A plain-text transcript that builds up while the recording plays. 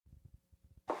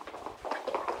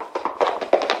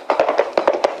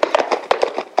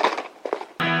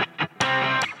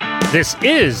This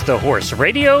is the Horse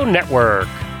Radio Network.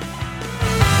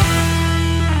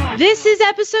 This is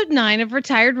episode 9 of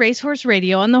Retired Racehorse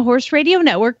Radio on the Horse Radio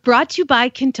Network, brought to you by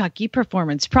Kentucky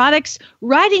Performance Products,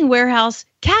 Riding Warehouse,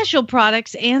 Casual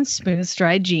Products, and Smooth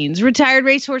Stride Jeans. Retired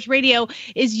Racehorse Radio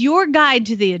is your guide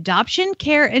to the adoption,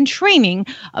 care, and training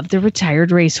of the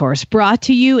retired racehorse, brought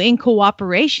to you in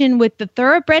cooperation with the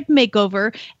Thoroughbred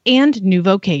Makeover and New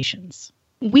Vocations.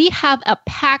 We have a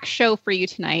packed show for you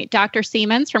tonight. Dr.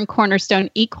 Siemens from Cornerstone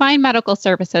Equine Medical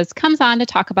Services comes on to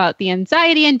talk about the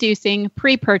anxiety-inducing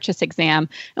pre-purchase exam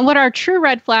and what are true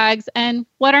red flags and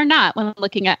what are not when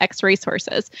looking at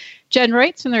ex-racehorses. Jen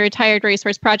Reutz from the Retired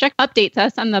Racehorse Project updates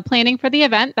us on the planning for the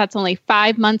event that's only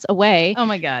 5 months away. Oh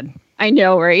my God. I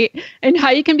know, right? And how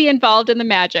you can be involved in the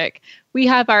magic. We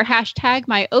have our hashtag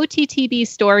My OTTB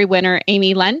Story winner,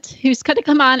 Amy Lent, who's going to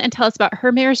come on and tell us about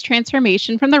her mare's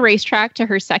transformation from the racetrack to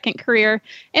her second career.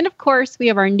 And of course, we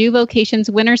have our New Vocations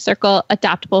Winner's Circle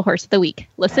Adoptable Horse of the Week.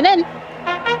 Listen in.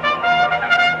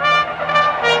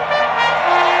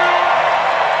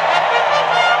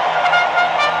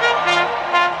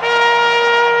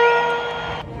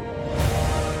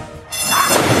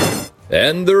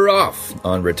 And they're off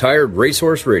on Retired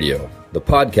Racehorse Radio, the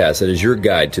podcast that is your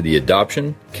guide to the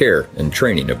adoption, care, and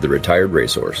training of the retired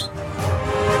racehorse.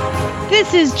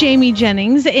 This is Jamie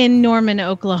Jennings in Norman,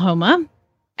 Oklahoma.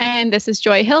 And this is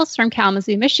Joy Hills from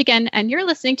Kalamazoo, Michigan. And you're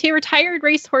listening to Retired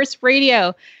Racehorse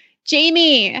Radio.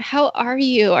 Jamie, how are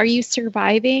you? Are you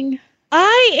surviving?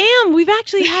 I am. We've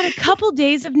actually had a couple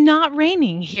days of not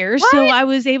raining here. What? So I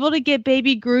was able to get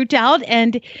baby Groot out,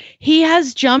 and he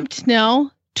has jumped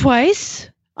now twice.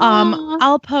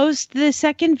 I'll post the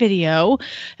second video.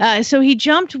 So he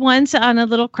jumped once on a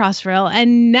little crossrail,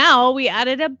 and now we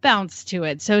added a bounce to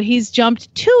it. So he's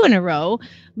jumped 2 in a row,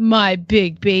 my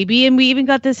big baby, and we even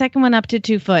got the second one up to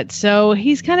 2 foot. So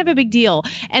he's kind of a big deal.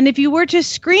 And if you were to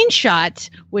screenshot,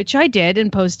 which I did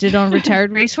and posted on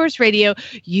Retired Racehorse Radio,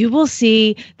 you will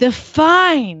see the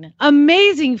fine,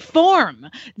 amazing form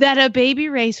that a baby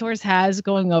racehorse has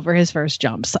going over his first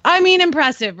jumps. I mean,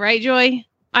 impressive, right, Joy?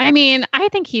 I mean, I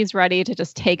think he's ready to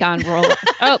just take on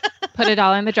put it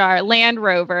all in the jar. Land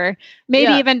Rover,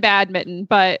 maybe even badminton.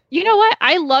 But you know what?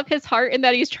 I love his heart and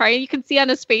that he's trying. You can see on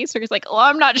his face where he's like, oh,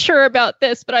 I'm not sure about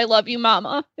this, but I love you,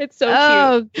 mama. It's so cute.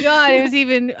 Oh, God, it was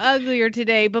even uglier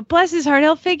today. But bless his heart,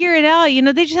 he'll figure it out. You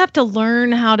know, they just have to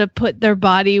learn how to put their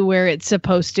body where it's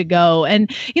supposed to go. And,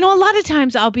 you know, a lot of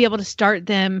times I'll be able to start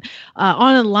them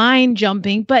on a line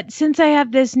jumping. But since I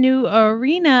have this new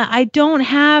arena, I don't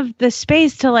have the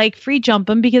space to like free jump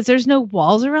him because there's no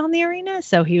walls around the arena.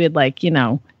 So he would like, you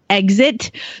know, exit.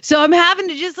 So I'm having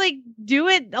to just like do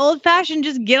it old fashioned,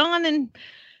 just get on and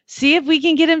see if we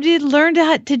can get him to learn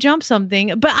to jump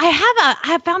something. But I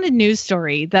have found a news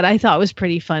story that I thought was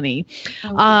pretty funny.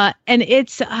 And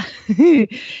it's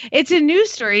it's a news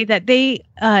story that they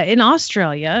in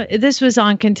Australia, this was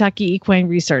on Kentucky Equine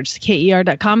Research,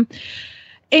 KER.com.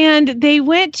 And they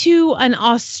went to an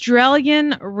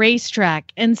Australian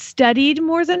racetrack and studied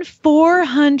more than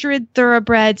 400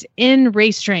 thoroughbreds in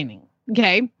race training.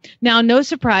 Okay. Now, no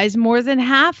surprise, more than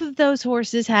half of those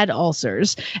horses had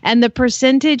ulcers, and the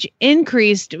percentage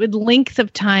increased with length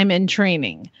of time in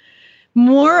training.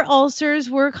 More ulcers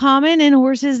were common in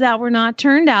horses that were not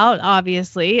turned out,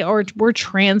 obviously, or were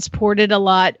transported a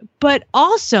lot. But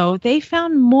also, they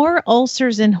found more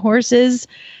ulcers in horses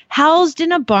housed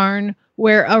in a barn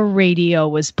where a radio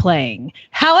was playing.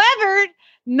 However,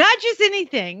 not just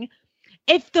anything.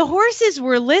 If the horses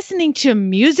were listening to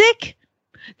music,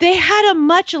 they had a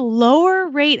much lower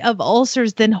rate of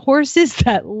ulcers than horses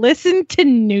that listened to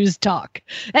news talk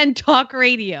and talk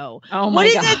radio. Oh my What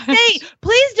does gosh. that say?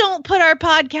 Please don't put our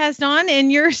podcast on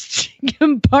in your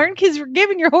barn because we're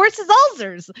giving your horses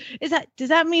ulcers. Does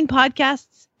that mean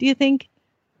podcasts, do you think?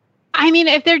 I mean,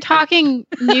 if they're talking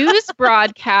news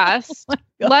broadcasts,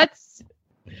 let's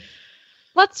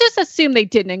just assume they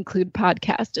didn't include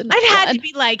podcast in It had to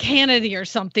be like Hannity or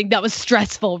something that was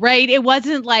stressful, right? It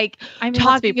wasn't like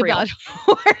talking about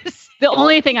horse. The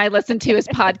only thing I listen to is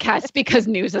podcasts because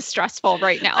news is stressful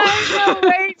right now. I know,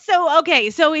 right?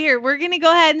 So here, we're going to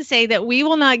go ahead and say that we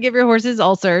will not give your horses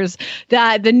ulcers,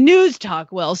 that the news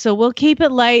talk will. So we'll keep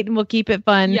it light and we'll keep it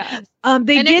fun. Yes.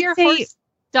 If your horse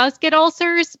does get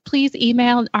ulcers, please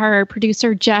email our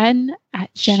producer, Jen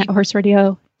at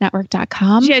horseradio.com.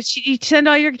 horseradionetwork.com. Yes, you send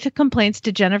all your complaints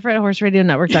to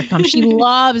Jennifer@horseradionetwork.com. She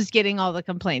loves getting all the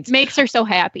complaints. Makes her so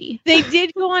happy. They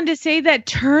did go on to say that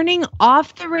turning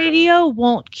off the radio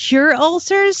won't cure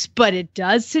ulcers, but it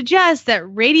does suggest that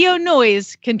radio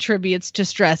noise contributes to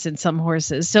stress in some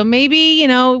horses. So maybe,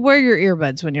 wear your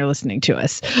earbuds when you're listening to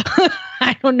us.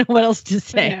 I don't know what else to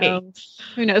say.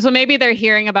 Who knows? Well, maybe they're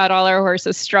hearing about all our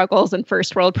horses' struggles and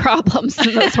first world problems,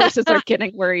 and those horses are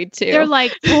getting worried too. They're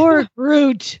like, poor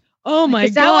Groot. Oh my God.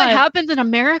 Is that what happens in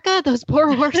America? Those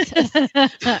poor horses.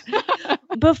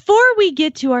 Before we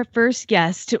get to our first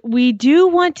guest, we do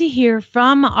want to hear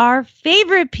from our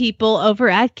favorite people over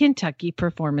at Kentucky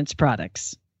Performance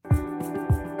Products.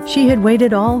 She had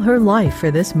waited all her life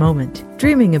for this moment,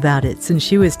 dreaming about it since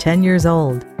she was 10 years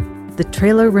old. The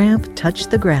trailer ramp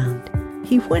touched the ground.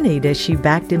 He whinnied as she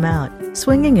backed him out,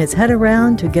 swinging his head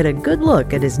around to get a good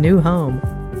look at his new home.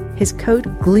 His coat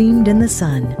gleamed in the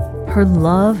sun. Her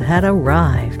love had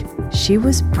arrived. She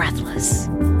was breathless.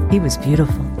 He was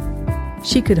beautiful.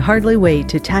 She could hardly wait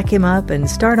to tack him up and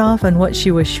start off on what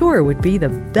she was sure would be the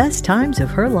best times of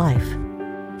her life.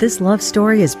 This love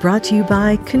story is brought to you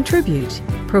by Contribute,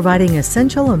 providing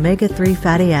essential omega-3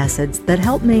 fatty acids that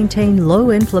help maintain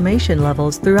low inflammation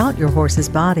levels throughout your horse's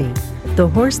body. The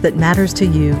horse that matters to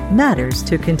you matters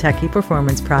to Kentucky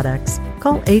Performance Products.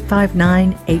 Call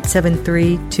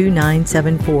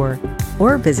 859-873-2974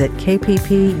 or visit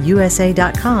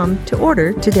kppusa.com to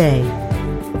order today.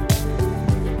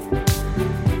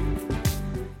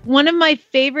 One of my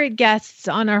favorite guests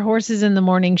on our Horses in the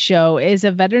Morning show is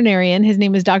a veterinarian. His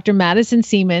name is Dr. Madison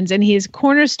Siemens, and he is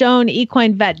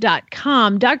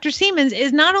cornerstoneequinevet.com. Dr. Siemens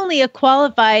is not only a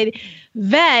qualified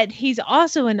vet, he's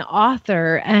also an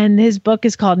author, and his book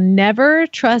is called Never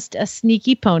Trust a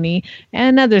Sneaky Pony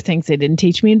and Other Things They Didn't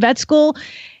Teach Me in Vet School.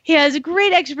 He has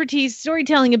great expertise,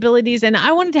 storytelling abilities, and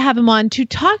I wanted to have him on to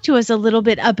talk to us a little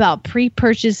bit about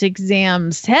pre-purchase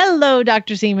exams. Hello,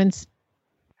 Dr. Siemens.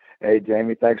 Hey,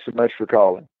 Jamie, thanks so much for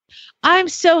calling. I'm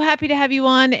so happy to have you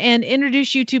on and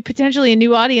introduce you to potentially a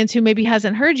new audience who maybe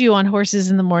hasn't heard you on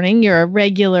Horses in the Morning. You're a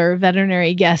regular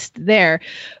veterinary guest there.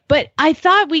 But I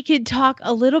thought we could talk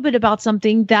a little bit about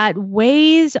something that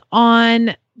weighs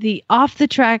on the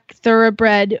off-the-track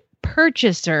thoroughbred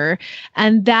purchaser,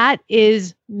 and that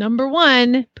is, number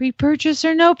one, pre-purchase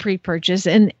or no pre-purchase,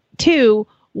 and two,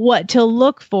 what to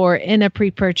look for in a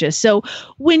pre-purchase. So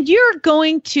when you're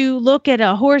going to look at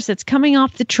a horse that's coming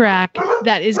off the track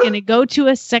that is going to go to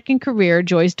a second career,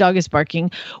 Joy's dog is barking,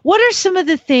 what are some of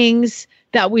the things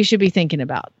that we should be thinking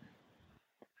about?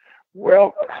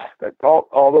 Well,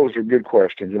 all those are good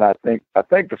questions, and I think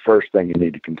the first thing you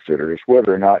need to consider is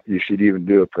whether or not you should even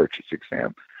do a purchase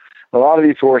exam. A lot of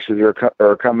these horses are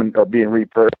being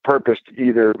repurposed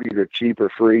either cheap or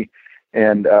free.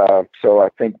 And so I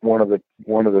think one of the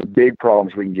big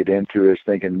problems we can get into is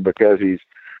thinking because he's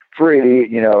free,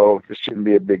 this shouldn't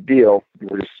be a big deal.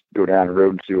 We'll just go down the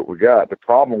road and see what we got. The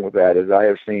problem with that is I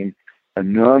have seen a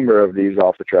number of these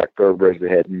off-the-track thoroughbreds that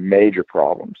had major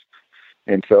problems.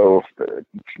 And so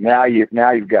now you've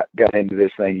got into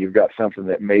this thing. You've got something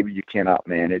that maybe you cannot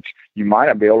manage. You might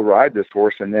not be able to ride this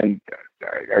horse, and then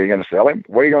are you going to sell him?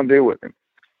 What are you going to do with him?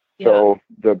 Yeah. So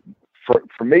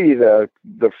For me, the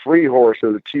free horse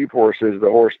or the cheap horse is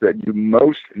the horse that you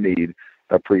most need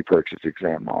a pre-purchase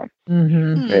exam on.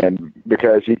 Mm-hmm. And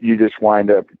because you just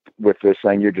wind up with this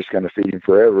thing, you're just going to feed him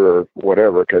forever or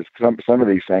whatever, because some of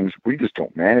these things we just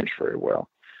don't manage very well.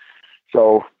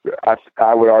 So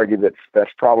I would argue that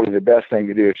that's probably the best thing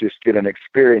to do is just get an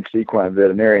experienced equine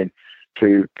veterinarian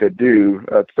to do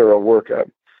a thorough workup.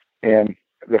 And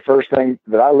the first thing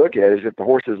that I look at is if the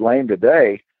horse is lame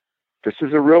today, this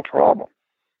is a real problem.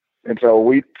 And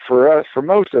so for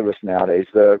most of us nowadays,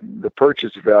 the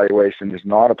purchase evaluation is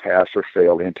not a pass or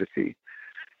fail entity.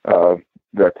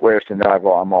 The question that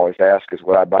I'm always asked is,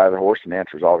 would I buy the horse? And the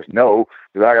answer is always no,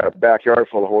 because I got a backyard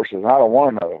full of horses and I don't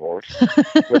want another horse.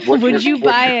 Would you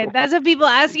buy it? That's what people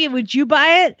ask you. Would you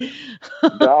buy it?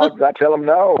 No, I tell them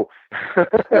no.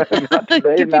 Not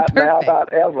today, not now,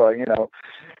 not ever,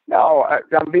 No,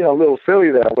 I'm being a little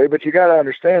silly that way, but you got to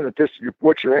understand that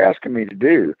what you're asking me to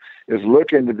do is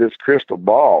look into this crystal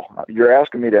ball. You're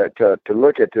asking me to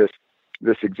look at this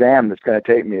exam that's going to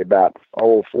take me about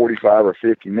 45 or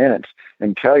 50 minutes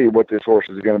and tell you what this horse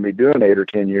is going to be doing 8 or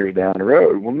 10 years down the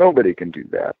road. Well, nobody can do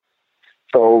that.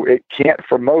 So it can't,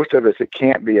 for most of us, it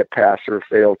can't be a pass or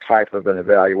fail type of an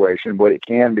evaluation. What it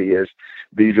can be is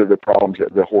these are the problems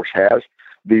that the horse has.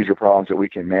 These are problems that we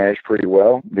can manage pretty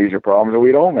well. These are problems that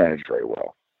we don't manage very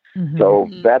well. Mm-hmm. So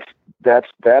that's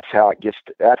how it gets.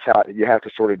 That's how you have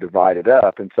to sort of divide it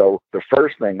up. And so the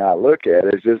first thing I look at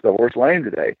is the horse lame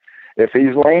today? If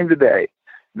he's lame today,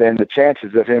 then the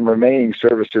chances of him remaining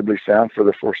serviceably sound for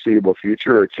the foreseeable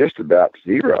future are just about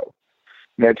zero.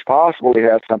 And it's possible he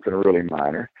has something really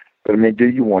minor, but I mean, do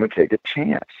you want to take a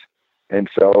chance? And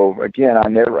so again, I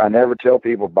never tell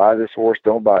people buy this horse,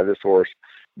 don't buy this horse.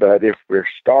 But if we're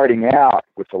starting out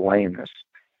with the lameness,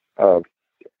 how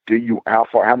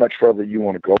much further you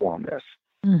want to go on this?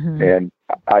 Mm-hmm. And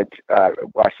I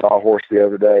saw a horse the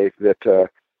other day that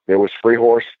there was free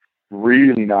horse,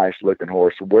 really nice looking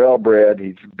horse, well bred.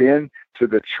 He's been to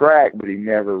the track, but he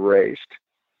never raced.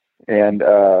 And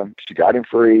she got him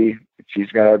free.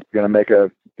 She's gonna make a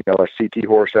CT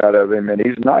horse out of him, and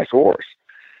he's a nice horse,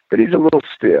 but he's a little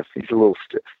stiff.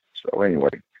 So anyway,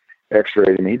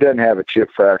 X-rayed him. He doesn't have a chip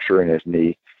fracture in his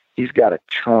knee. He's got a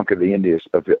chunk of the end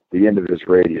of his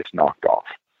radius knocked off.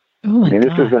 Oh,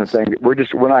 this isn't a thing. We're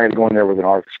not going to go in there with an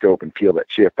arthroscope and peel that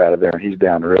chip out of there, and he's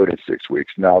down the road in 6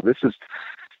 weeks. No, this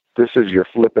is you're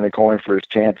flipping a coin for his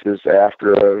chances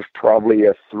after probably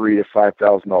a $3,000 to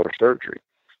 $5,000 surgery.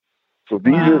 So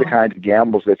these are the kinds of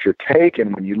gambles that you're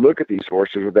taking when you look at these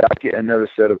horses without getting another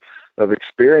set of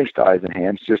experienced eyes and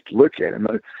hands. Just look at him.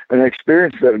 An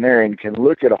experienced veterinarian can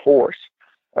look at a horse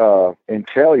and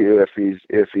tell you if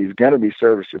he's going to be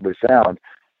serviceably sound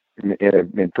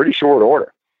in pretty short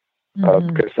order.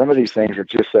 Because some of these things are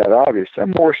just that obvious.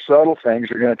 Some more subtle things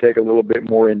are going to take a little bit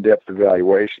more in-depth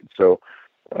evaluation. So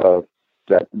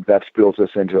that spills us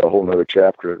into a whole other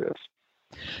chapter of this.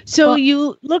 So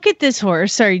you look at this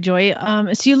horse. Sorry, Joy.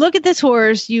 So you look at this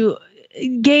horse. You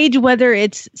gauge whether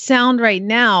it's sound right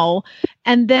now,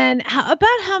 and then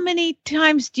about how many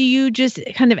times do you just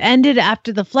kind of end it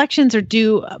after the flexions, or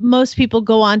do most people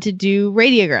go on to do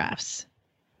radiographs?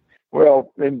 Well,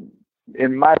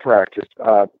 in my practice,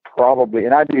 probably,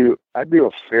 and I do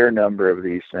a fair number of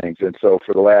these things, and so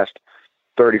for the last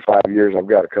 35 years, I've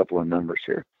got a couple of numbers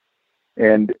here,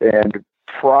 and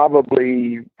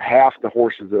probably half the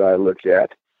horses that I look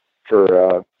at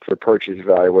for purchase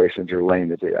evaluations are lame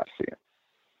the day I see them.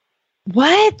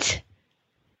 What?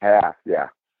 Half, yeah.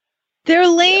 They're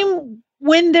lame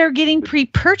when they're getting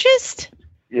pre-purchased?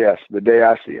 Yes, the day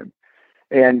I see them.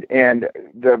 And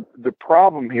the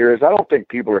problem here is I don't think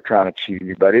people are trying to cheat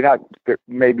anybody.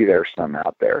 Maybe there's some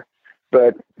out there,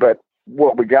 but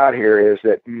what we got here is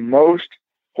that most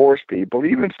horse people,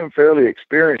 even some fairly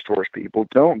experienced horse people,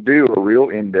 don't do a real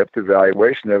in-depth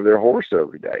evaluation of their horse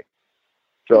every day.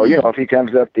 So, if he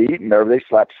comes up to eat and they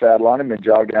slap the saddle on him and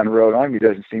jog down the road on him, he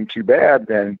doesn't seem too bad,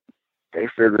 then they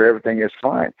figure everything is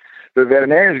fine. The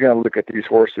veterinarian is going to look at these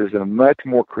horses in a much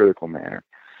more critical manner.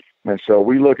 And so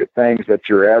we look at things that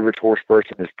your average horse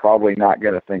person is probably not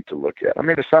going to think to look at. I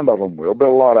mean, some of them will, but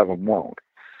a lot of them won't.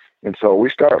 And so we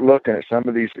start looking at some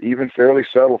of these even fairly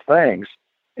subtle things,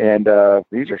 and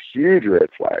these are huge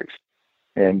red flags.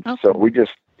 And so we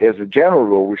just, as a general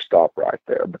rule, we stop right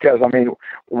there. Because, I mean,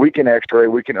 we can X-ray,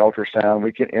 we can ultrasound,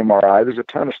 we can MRI. There's a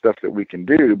ton of stuff that we can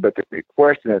do. But the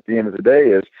question at the end of the day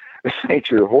is, this ain't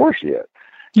your horse yet.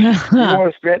 Do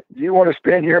you want to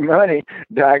spend your money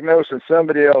diagnosing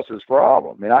somebody else's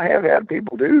problem? And I have had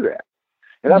people do that.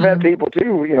 And I've had people,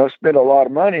 too, spend a lot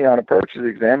of money on a purchase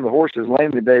exam. The horse is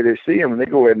lame the day they see him, and they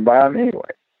go ahead and buy them anyway.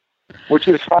 Which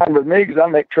is fine with me because I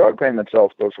make truck payments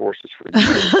off those horses for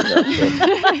years.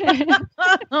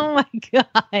 Oh my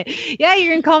God! Yeah,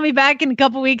 you're gonna call me back in a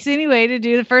couple weeks anyway to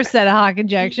do the first set of hock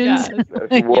injections. Yes.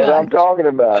 That's what I'm talking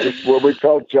about. It's what we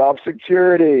call job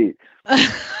security.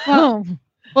 Well,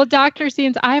 Dr.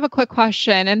 Seams, I have a quick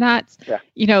question, and that's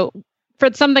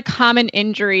for some of the common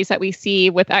injuries that we see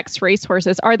with ex-race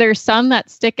horses, are there some that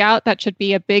stick out that should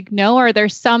be a big no, or are there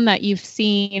some that you've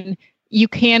seen you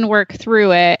can work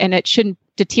through it and it shouldn't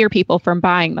deter people from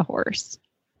buying the horse?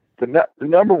 The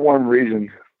number one reason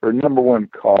or number one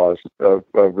cause of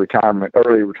retirement,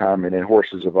 early retirement in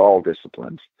horses of all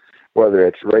disciplines, whether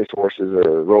it's race horses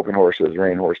or roping horses,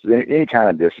 rein horses, any kind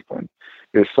of discipline,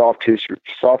 is soft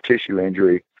tissue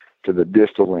injury to the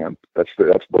distal limb. That's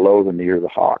below the knee or the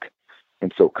hock.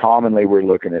 And so commonly we're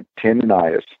looking at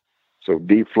tendonitis, so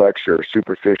deep flexure or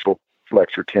superficial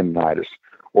flexure tendonitis,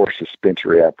 or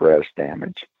suspensory apparatus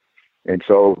damage. And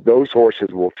so those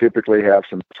horses will typically have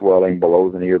some swelling below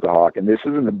the knee or the hock, and this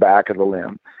is in the back of the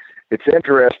limb. It's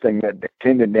interesting that the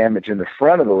tendon damage in the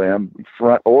front of the limb,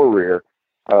 front or rear,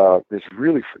 is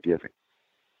really forgiving.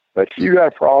 But if you got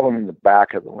a problem in the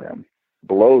back of the limb,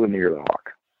 below the knee or the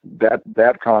hock,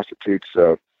 that constitutes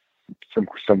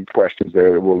some questions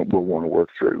there that we'll want to work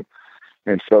through.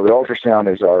 And so the ultrasound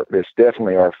is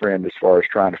definitely our friend as far as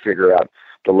trying to figure out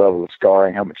the level of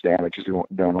scarring, how much damage is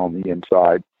done on the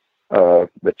inside.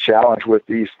 The challenge with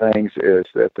these things is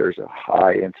that there's a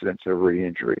high incidence of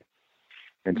re-injury.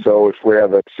 And so if we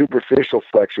have a superficial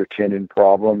flexor tendon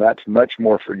problem, that's much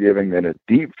more forgiving than a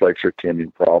deep flexor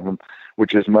tendon problem,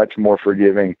 which is much more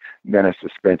forgiving than a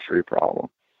suspensory problem.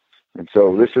 And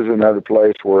so this is another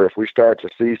place where if we start to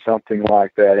see something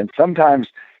like that, and sometimes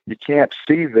you can't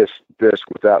see this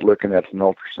without looking at an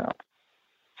ultrasound.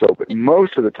 So, but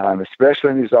most of the time, especially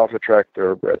in these off-the-track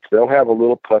thoroughbreds, they'll have a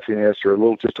little puffiness or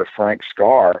just a frank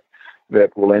scar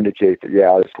that will indicate that,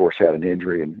 yeah, this horse had an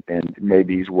injury and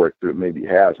maybe he's worked through it, maybe he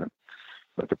hasn't.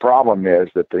 But the problem is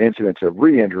that the incidence of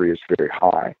re-injury is very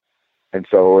high. And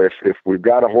so if we've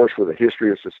got a horse with a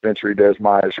history of suspensory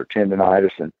desmitis or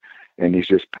tendonitis and he's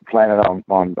just planning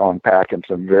on packing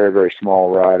some very, very small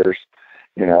riders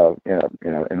in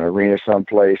an arena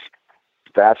someplace,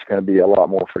 that's going to be a lot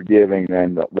more forgiving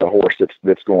than the horse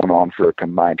that's going on for a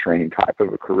combined training type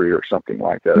of a career or something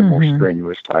like that, a more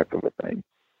strenuous type of a thing.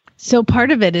 So part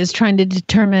of it is trying to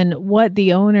determine what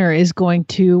the owner is going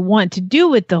to want to do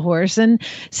with the horse. And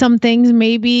some things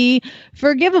may be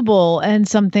forgivable and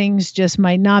some things just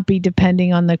might not be,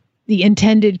 depending on the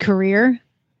intended career.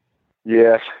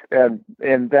 Yes. And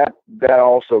that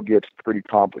also gets pretty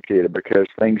complicated because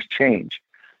things change.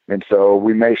 And so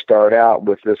we may start out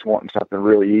with this wanting something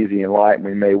really easy and light, and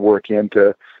we may work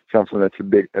into something that's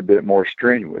a bit more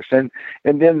strenuous. And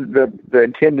then the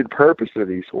intended purpose of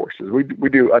these horses.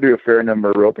 I do a fair number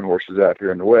of roping horses out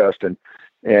here in the West,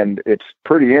 and it's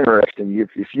pretty interesting.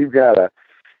 If you've got a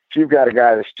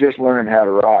guy that's just learning how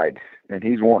to ride and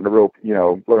he's wanting to rope,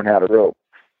 learn how to rope,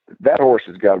 that horse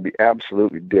has got to be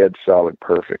absolutely dead solid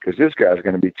perfect, because this guy's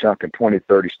going to be chunking 20,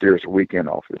 30 steers a weekend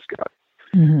off this guy.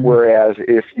 Mm-hmm. Whereas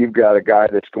if you've got a guy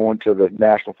that's going to the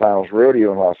National Finals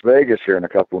Rodeo in Las Vegas here in a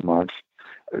couple of months,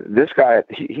 this guy,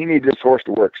 he needs this horse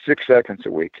to work 6 seconds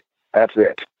a week. That's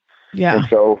it. Yeah. And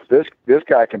so this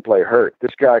guy can play hurt.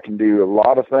 This guy can do a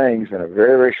lot of things in a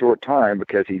very, very short time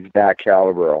because he's that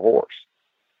caliber of horse.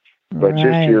 But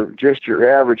just your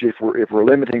average, if we're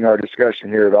limiting our discussion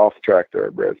here at Off the Track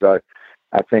Thoroughbreds,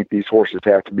 I think these horses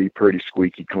have to be pretty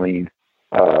squeaky clean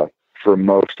for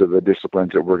most of the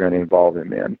disciplines that we're going to involve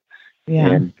them in.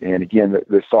 Yeah. And again,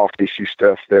 the soft tissue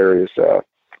stuff there is a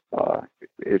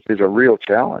real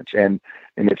challenge, and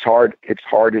it's hard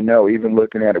to know. Even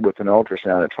looking at it with an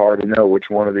ultrasound, it's hard to know which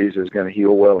one of these is going to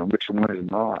heal well and which one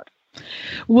is not.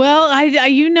 Well, I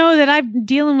that I'm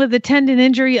dealing with a tendon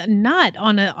injury, not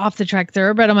on an off-the-track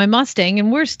thoroughbred on my Mustang,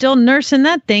 and we're still nursing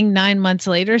that thing 9 months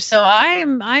later. So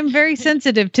I'm very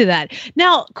sensitive to that.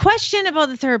 Now, question about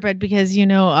the thoroughbred, because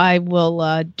I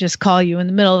will just call you in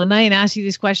the middle of the night and ask you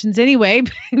these questions anyway,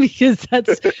 because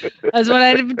that's what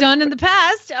I've done in the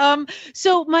past.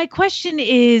 So my question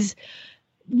is,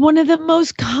 one of the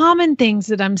most common things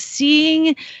that I'm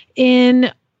seeing in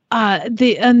on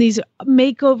these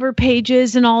makeover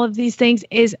pages and all of these things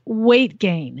is weight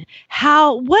gain.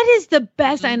 What is the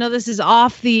best? I know this is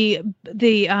off we're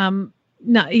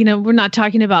not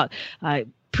talking about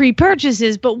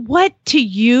pre-purchases, but what to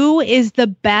you is the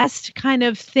best kind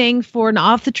of thing for an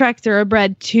off-the-track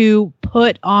thoroughbred to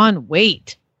put on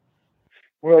weight?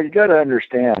 Well, you got to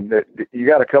understand that you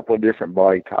got a couple of different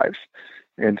body types.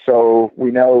 And so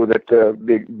we know that the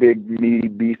big, meaty,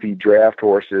 beefy draft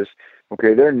horses,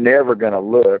 okay, they're never going to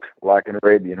look like an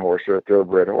Arabian horse or a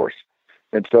thoroughbred horse.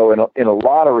 And so in a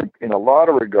lot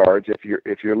of regards, if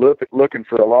you're looking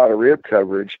for a lot of rib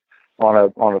coverage on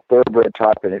a thoroughbred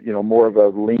type, and more of a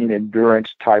lean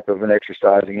endurance type of an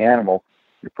exercising animal,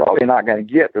 you're probably not going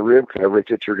to get the rib coverage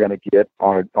that you're going to get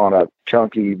on a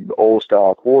chunky old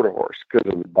style quarter horse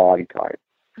because of the body type.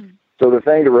 Mm. So the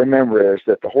thing to remember is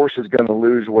that the horse is going to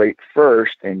lose weight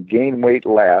first and gain weight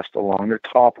last along their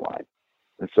top line.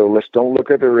 And so let's don't look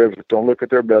at their ribs, don't look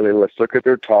at their belly, let's look at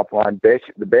their top line.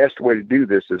 The best way to do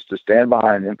this is to stand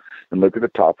behind them and look at the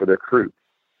top of their croup.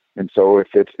 And so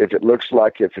if it looks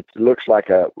like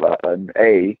an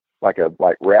A, like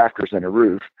rafters in a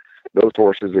roof, those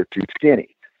horses are too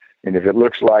skinny. And if it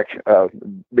looks like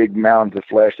big mounds of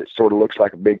flesh that sort of looks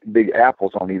like big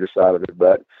apples on either side of their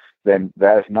butt, then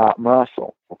that is not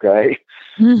muscle. Okay,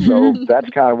 so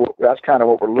that's kind of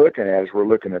what we're looking at. Is we're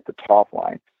looking at the top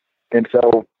line. And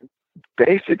so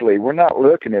basically, we're not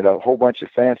looking at a whole bunch of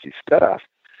fancy stuff.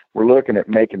 We're looking at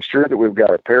making sure that we've got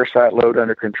our parasite load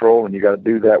under control, and you got to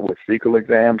do that with fecal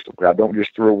exams. Don't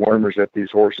just throw wormers at these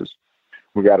horses.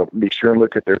 We got to be sure and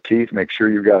look at their teeth, make sure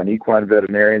you've got an equine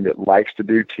veterinarian that likes to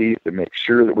do teeth, and make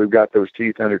sure that we've got those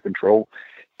teeth under control.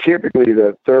 Typically,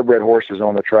 the thoroughbred horses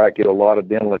on the track get a lot of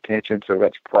dental attention, so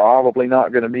that's probably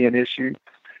not going to be an issue.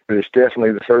 But it's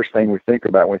definitely the first thing we think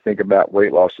about when we think about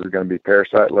weight loss is going to be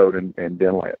parasite load and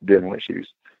dental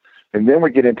issues. And then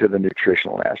we get into the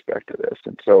nutritional aspect of this.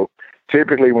 And so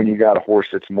typically when you got a horse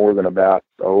that's more than about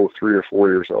 3 or 4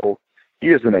 years old, he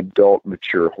is an adult,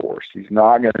 mature horse. He's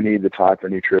not going to need the type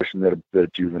of nutrition that a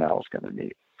juvenile is going to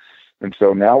need. And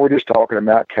so now we're just talking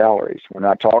about calories. We're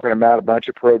not talking about a bunch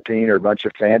of protein or a bunch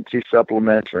of fancy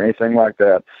supplements or anything like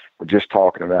that. We're just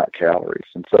talking about calories.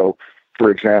 And so, for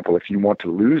example, if you want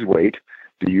to lose weight,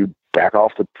 do you back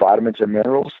off the vitamins and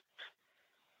minerals?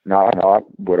 No, I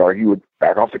would argue you would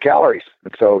back off the calories.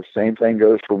 And so same thing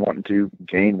goes for wanting to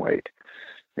gain weight.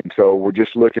 And so we're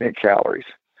just looking at calories.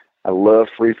 I love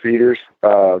free feeders,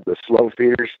 the slow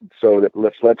feeders, so that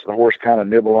lets the horse kind of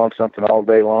nibble on something all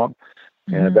day long.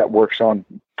 Mm-hmm. And that works on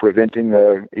preventing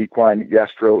the equine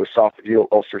gastroesophageal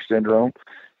ulcer syndrome,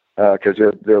 because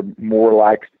they're more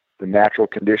like the natural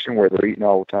condition where they're eating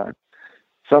all the time.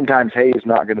 Sometimes hay is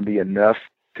not going to be enough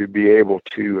to be able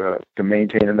to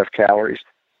maintain enough calories.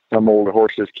 Some older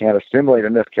horses can't assimilate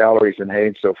enough calories in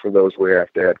hay, so for those we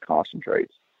have to add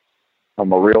concentrates.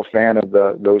 I'm a real fan of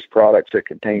those products that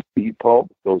contain beet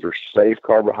pulp. Those are safe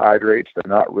carbohydrates. They're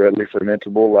not readily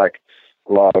fermentable like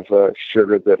a lot of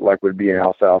sugar that like would be in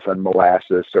alfalfa and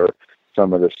molasses, or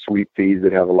some of the sweet feeds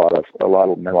that have a lot of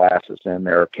molasses in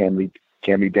there can be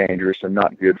dangerous and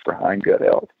not good for hindgut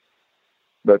health.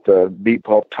 But the beet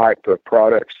pulp type of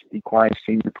products, equine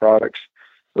senior products,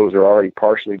 those are already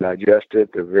partially digested.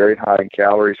 They're very high in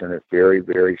calories and they're very,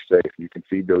 very safe. You can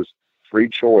feed those free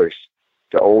choice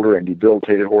to older and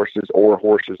debilitated horses or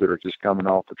horses that are just coming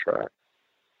off the track.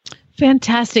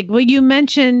 Fantastic. Well, you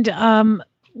mentioned,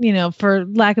 for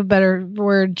lack of better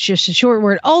word, just a short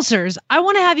word, ulcers. I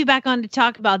want to have you back on to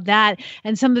talk about that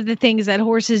and some of the things that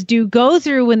horses do go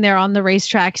through when they're on the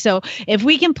racetrack. So if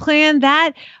we can plan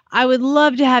that, I would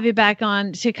love to have you back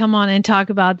on to come on and talk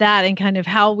about that and kind of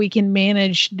how we can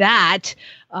manage that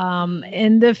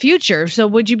in the future. So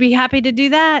would you be happy to do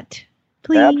that?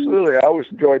 Please. Absolutely. I always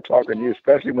enjoy talking to you,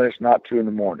 especially when it's not 2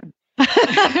 a.m. So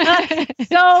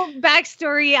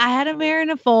backstory, I had a mare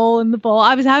and a foal in the foal.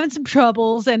 I was having some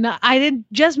troubles and I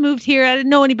didn't just moved here. I didn't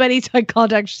know anybody. So I called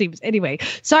Dr. Stevens. Anyway,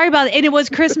 sorry about it. And it was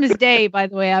Christmas Day, by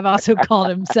the way. I've also called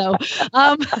him. So,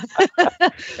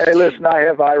 hey, listen, I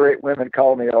have irate women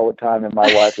call me all the time and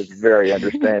my wife is very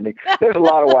understanding. There's a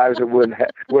lot of wives that wouldn't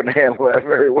handle that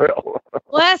very well.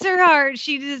 Bless her heart.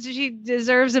 She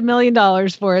deserves $1 million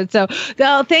for it. So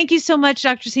thank you so much,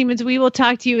 Dr. Siemens. We will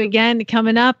talk to you again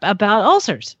coming up about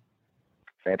ulcers.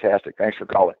 Fantastic. Thanks for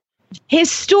calling.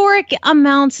 Historic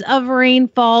amounts of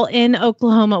rainfall in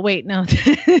Oklahoma. Wait, no,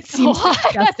 it seems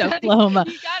just Oklahoma.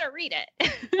 You gotta read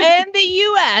it. And the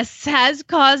U.S. has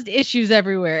caused issues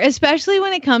everywhere, especially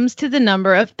when it comes to the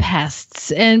number of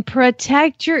pests. And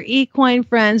protect your equine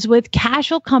friends with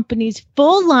Cashel Company's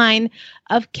full line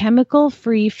of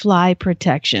chemical-free fly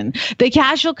protection. The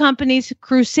Cashel Company's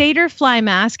Crusader Fly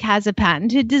Mask has a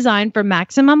patented design for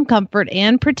maximum comfort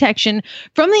and protection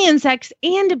from the insects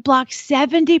and blocks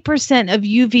 70% of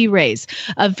UV rays.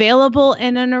 Available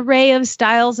in an array of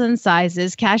styles and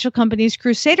sizes, Cashel Company's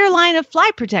Crusader line of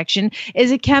fly protection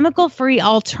is a chemical-free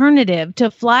alternative to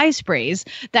fly sprays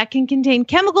that can contain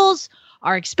chemicals,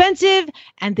 are expensive,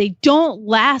 and they don't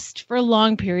last for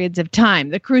long periods of time.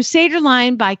 The Crusader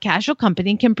line by Cashel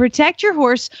Company can protect your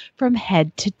horse from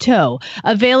head to toe.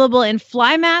 Available in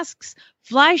fly masks,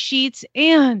 fly sheets,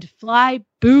 and fly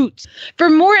boots. For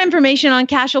more information on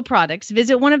Cashel products,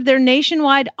 visit one of their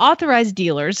nationwide authorized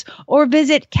dealers or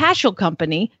visit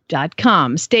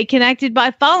cashelcompany.com. Stay connected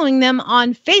by following them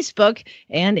on Facebook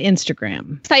and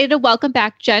Instagram. Excited to welcome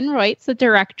back Jen Reutz, the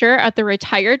director of the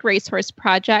Retired Racehorse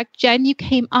Project. Jen, you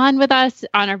came on with us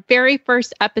on our very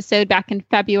first episode back in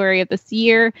February of this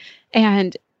year,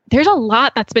 and there's a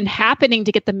lot that's been happening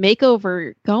to get the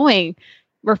makeover going.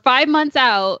 We're 5 months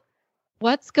out.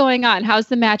 What's going on? How's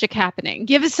the magic happening?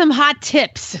 Give us some hot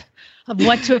tips of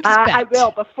what to expect. I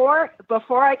will. Before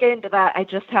I get into that, I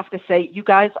just have to say you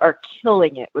guys are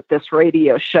killing it with this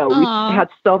radio show. We've had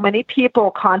so many people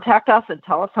contact us and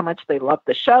tell us how much they love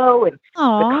the show, and the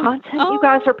content you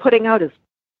guys are putting out is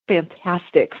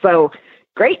fantastic. So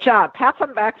great job. Pats on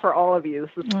the back for all of you.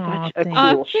 This is such a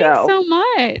cool show. Thanks so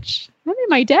much. That made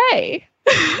my day.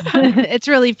 It's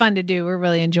really fun to do. We're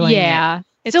really enjoying it.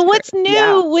 So what's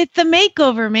new with the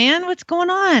makeover, man? What's going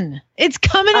on? It's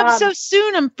coming up so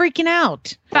soon. I'm freaking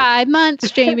out. 5 months,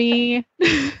 Jamie.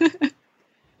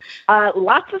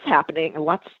 Lots is happening.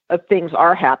 Lots of things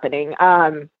are happening.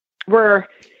 We're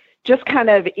just kind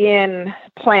of in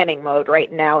planning mode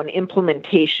right now, in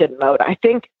implementation mode. I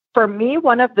think for me,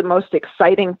 one of the most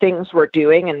exciting things we're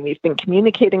doing, and we've been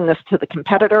communicating this to the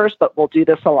competitors, but we'll do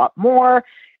this a lot more,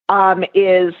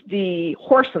 is the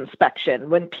horse inspection.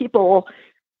 When people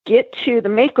get to the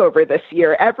makeover this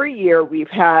year, every year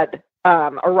we've had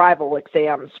arrival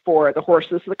exams for the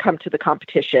horses that come to the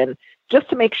competition, just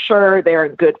to make sure they're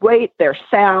in good weight, they're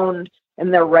sound,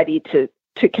 and they're ready to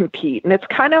compete. And it's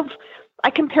kind of, I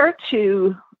compare it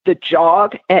to the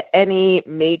jog at any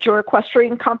major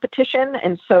equestrian competition.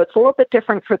 And so it's a little bit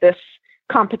different for this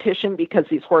competition because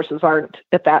these horses aren't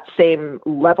at that same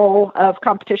level of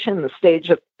competition, the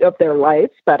stage of their life.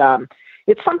 But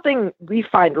it's something we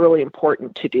find really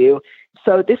important to do.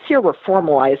 So this year we're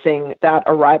formalizing that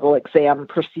arrival exam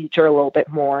procedure a little bit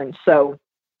more. And so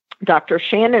Dr.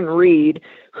 Shannon Reed,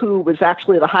 who was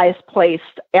actually the highest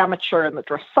placed amateur in the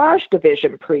dressage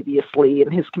division previously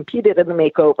and has competed in the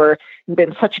makeover and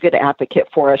been such a good advocate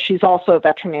for us. She's also a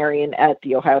veterinarian at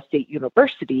The Ohio State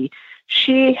University.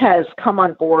 She has come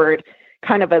on board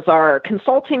kind of as our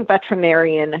consulting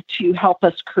veterinarian to help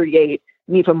us create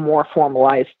an even more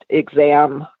formalized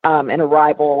exam and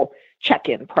arrival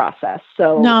check-in process.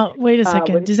 So now, wait a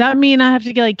second. Does that mean I have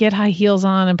to get high heels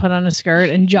on and put on a skirt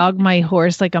and jog my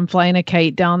horse like I'm flying a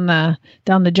kite down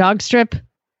the jog strip?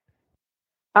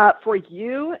 For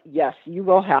you, yes, you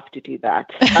will have to do that.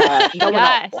 No one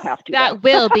else will have to. That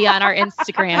will be on our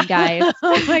Instagram, guys.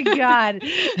 Oh my God.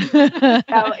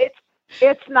 No,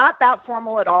 it's not that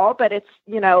formal at all, but it's,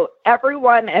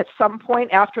 everyone at some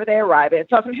point after they arrive, it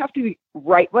doesn't have to be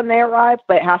right when they arrive,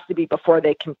 but it has to be before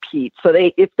they compete. So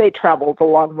if they traveled a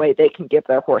long way, they can give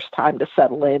their horse time to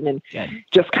settle in and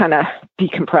just kind of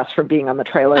decompress from being on the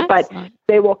trailer. Excellent. But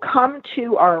they will come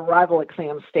to our arrival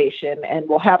exam station and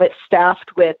we'll have it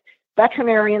staffed with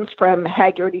veterinarians from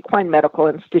Hagyard Equine Medical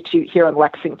Institute here in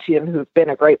Lexington, who've been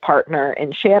a great partner.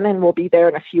 And Shannon will be there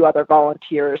and a few other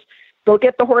volunteers. They'll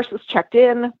get the horses checked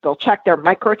in. They'll check their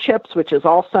microchips, which is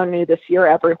also new this year.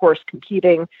 Every horse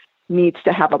competing needs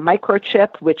to have a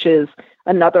microchip, which is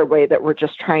another way that we're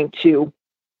just trying to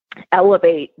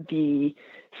elevate the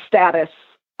status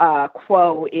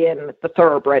quo in the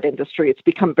thoroughbred industry. It's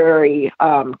become very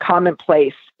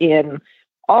commonplace in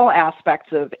all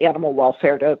aspects of animal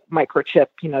welfare to microchip,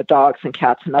 dogs and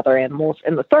cats and other animals.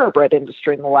 And the thoroughbred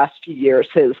industry in the last few years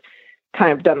has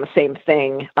kind of done the same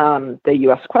thing. The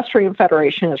U.S. Equestrian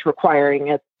Federation is requiring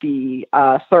it. The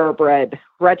Thoroughbred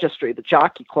Registry, the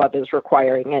Jockey Club, is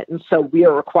requiring it. And so we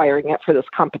are requiring it for this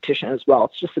competition as well.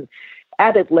 It's just an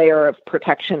added layer of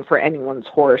protection for anyone's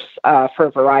horse for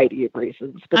a variety of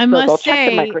reasons. But I must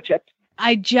say, check the microchip.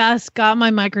 I just got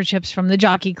my microchips from the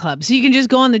Jockey Club. So you can just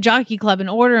go on the Jockey Club and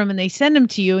order them and they send them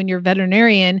to you and your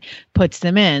veterinarian puts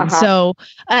them in. So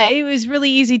it was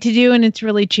really easy to do and it's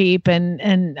really cheap.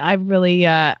 And I really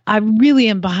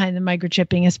am behind the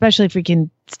microchipping, especially if we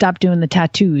can stop doing the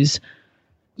tattoos.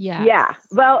 Yeah. Yeah.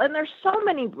 Well, and there's so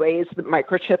many ways that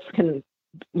microchips can,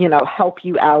 help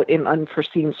you out in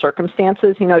unforeseen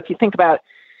circumstances. If you think about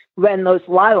when those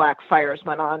lilac fires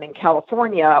went on in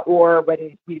California, or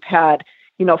when we've had,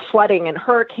 flooding and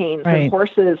hurricanes, and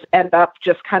horses end up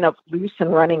just kind of loose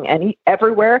and running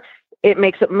everywhere, it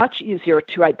makes it much easier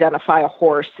to identify a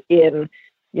horse in,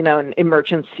 an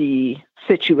emergency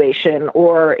situation,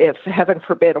 or if, heaven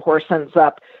forbid, a horse ends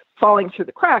up falling through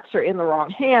the cracks or in the wrong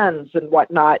hands and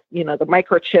whatnot. The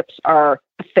microchips are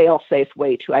a fail-safe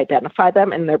way to identify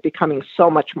them, and they're becoming so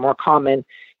much more common.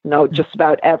 Just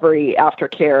about every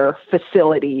aftercare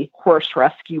facility, horse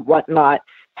rescue, whatnot,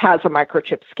 has a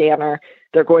microchip scanner.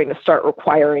 They're going to start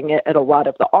requiring it at a lot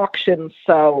of the auctions.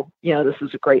 So, this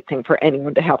is a great thing for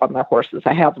anyone to have on their horses.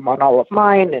 I have them on all of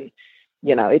mine. And,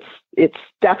 it's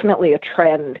definitely a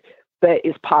trend that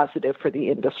is positive for the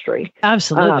industry.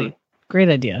 Absolutely. Great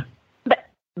idea.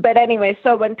 But anyway,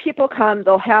 so when people come,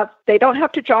 they don't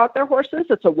have to jog their horses.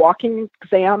 It's a walking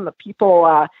exam. The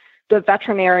people, the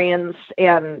veterinarians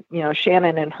and,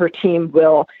 Shannon and her team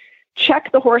will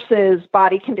check the horse's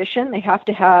body condition. They have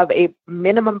to have a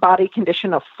minimum body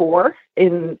condition of 4.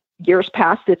 In years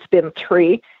past, it's been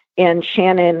 3. And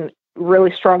Shannon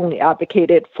really strongly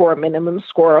advocated for a minimum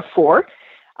score of 4.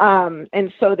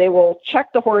 And so they will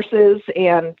check the horses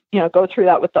and, go through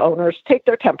that with the owners, take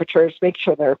their temperatures, make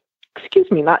sure they're,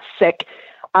 not sick.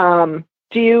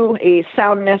 Do a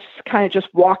soundness kind of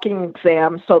just walking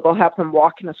exam. So they'll have them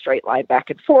walk in a straight line back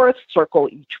and forth, circle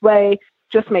each way,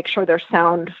 just make sure they're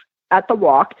sound at the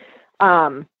walk.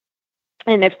 And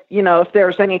if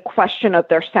there's any question of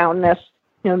their soundness,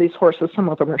 these horses, some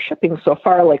of them are shipping so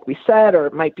far, like we said, or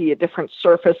it might be a different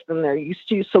surface than they're used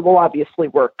to. So we'll obviously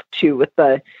work too with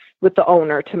the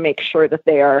owner to make sure that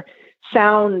they are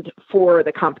sound for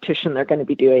the competition they're going to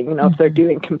be doing. If they're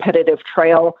doing competitive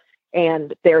trail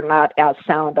and they're not as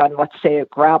sound on, let's say, a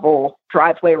gravel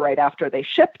driveway right after they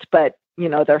shipped, but,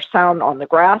 they're sound on the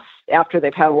grass after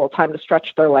they've had a little time to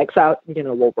stretch their legs out,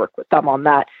 we'll work with them on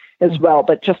that as well.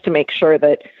 But just to make sure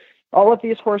that, all of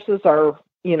these horses are,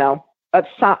 a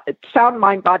sound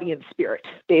mind, body, and spirit,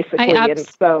 basically. And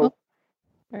so,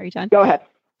 very done. Go ahead.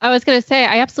 I was going to say,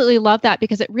 I absolutely love that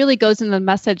because it really goes in the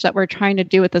message that we're trying to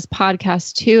do with this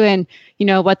podcast too. And,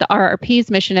 what the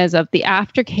RRP's mission is of the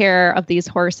aftercare of these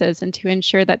horses and to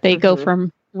ensure that they go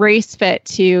from race fit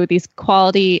to these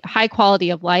high quality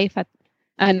of life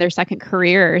and their second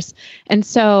careers. And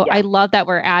so I love that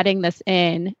we're adding this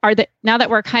in. Now that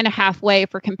we're kind of halfway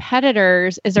for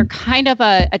competitors, is there kind of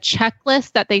a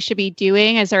checklist that they should be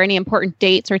doing? Is there any important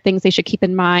dates or things they should keep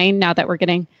in mind now that we're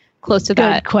getting close to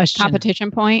that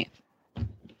competition point?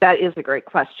 That is a great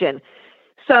question.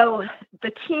 So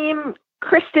the team,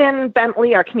 Kristen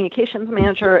Bentley, our communications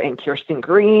manager, and Kirsten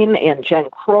Green and Jen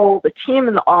Kroll, the team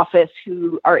in the office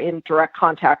who are in direct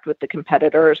contact with the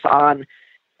competitors on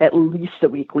at least a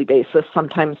weekly basis,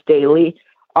 sometimes daily,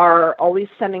 are always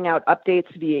sending out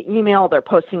updates via email. They're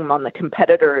posting them on the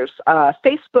competitors'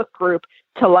 Facebook group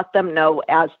to let them know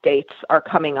as dates are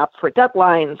coming up for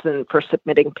deadlines and for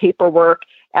submitting paperwork.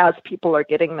 As people are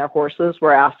getting their horses,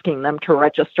 we're asking them to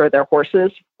register their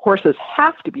horses. Horses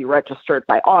have to be registered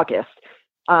by August.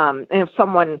 And if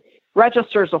someone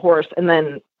registers a horse and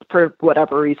then for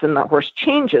whatever reason that horse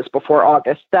changes before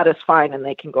August, that is fine and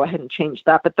they can go ahead and change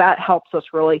that. But that helps us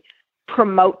really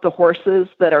promote the horses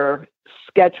that are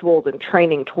scheduled and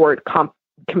training toward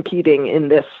competing in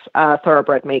this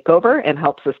thoroughbred makeover, and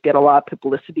helps us get a lot of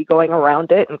publicity going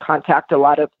around it and contact a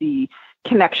lot of the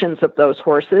connections of those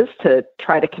horses to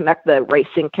try to connect the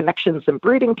racing connections and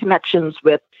breeding connections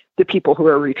with the people who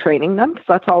are retraining them, because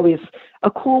that's always a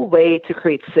cool way to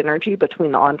create synergy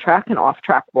between the on-track and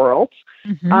off-track worlds.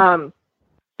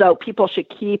 So people should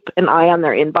keep an eye on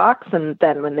their inbox, and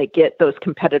then when they get those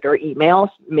competitor emails,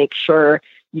 make sure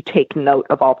you take note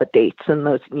of all the dates in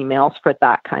those emails for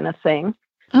that kind of thing.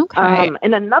 Okay.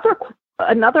 And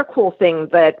another cool thing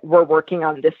that we're working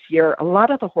on this year, a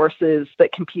lot of the horses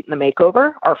that compete in the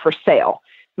makeover are for sale.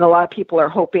 And a lot of people are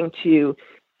hoping to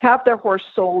have their horse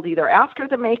sold either after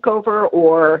the makeover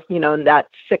or, in that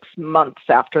 6 months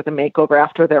after the makeover,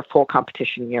 after their full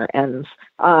competition year ends.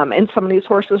 And some of these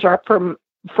horses are up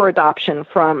for adoption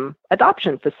from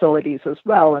adoption facilities as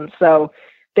well. And so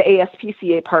the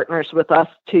ASPCA partners with us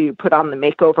to put on the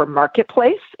makeover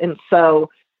marketplace. And so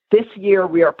this year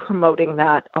we are promoting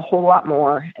that a whole lot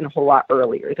more and a whole lot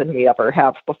earlier than we ever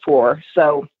have before.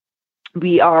 So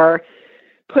we are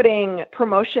putting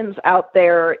promotions out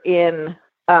there in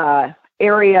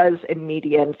areas and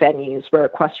media and venues where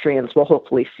equestrians will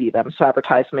hopefully see them. So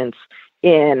advertisements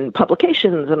in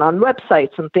publications and on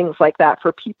websites and things like that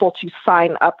for people to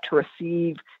sign up to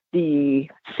receive the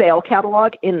sale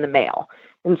catalog in the mail.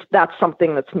 And that's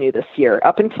something that's new this year.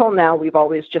 Up until now, we've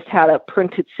always just had a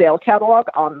printed sale catalog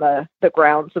on the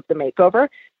grounds of the makeover.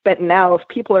 But now if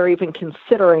people are even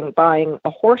considering buying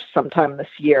a horse sometime this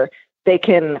year, they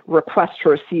can request to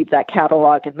receive that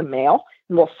catalog in the mail,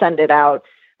 and we'll send it out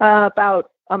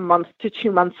about a month to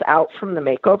 2 months out from the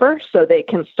makeover, so they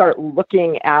can start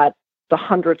looking at the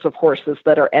hundreds of horses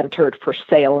that are entered for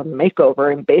sale in the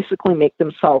makeover and basically make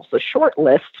themselves a short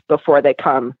list before they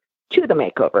come to the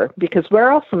makeover. Because where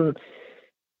else in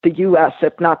the U.S.,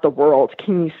 if not the world,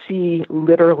 can you see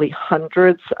literally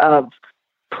hundreds of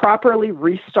properly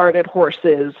restarted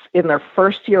horses in their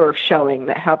first year of showing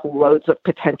that have loads of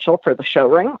potential for the show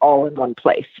ring all in one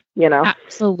place,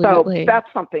 Absolutely. So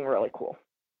that's something really cool.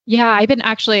 Yeah, I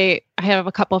have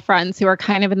a couple of friends who are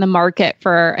kind of in the market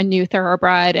for a new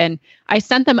thoroughbred, and I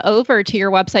sent them over to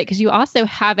your website because you also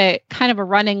have it kind of a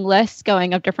running list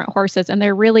going of different horses, and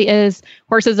there really is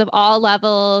horses of all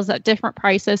levels at different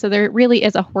prices. So there really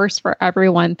is a horse for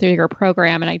everyone through your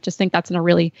program. And I just think that's a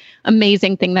really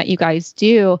amazing thing that you guys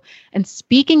do. And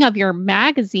speaking of your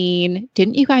magazine,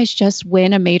 didn't you guys just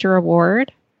win a major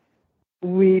award?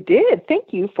 We did.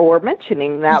 Thank you for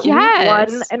mentioning that.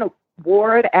 Yes. We won an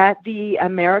award at the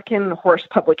American Horse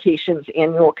Publications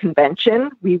annual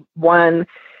convention. We won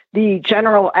the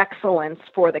general excellence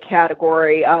for the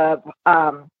category of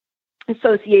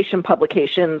association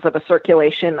publications of a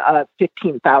circulation of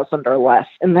 15,000 or less.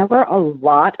 And there were a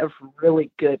lot of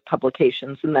really good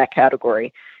publications in that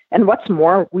category. And what's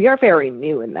more, we are very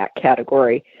new in that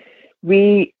category.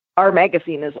 Our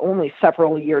magazine is only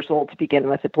several years old to begin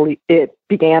with. It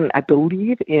began, I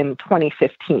believe, in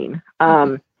 2015.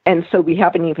 And so we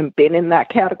haven't even been in that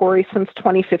category since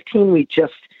 2015. We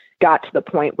just got to the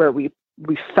point where we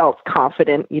felt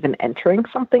confident even entering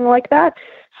something like that.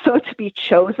 So to be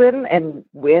chosen and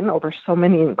win over so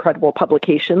many incredible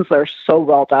publications that are so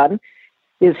well done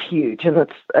is huge. And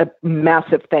it's a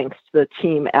massive thanks to the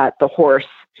team at The Horse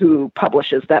who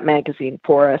publishes that magazine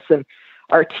for us. And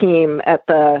our team at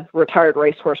the Retired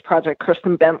Racehorse Project.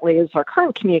 Kristen Bentley is our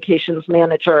current communications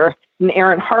manager, and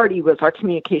Aaron Hardy was our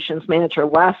communications manager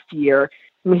last year.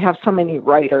 And we have so many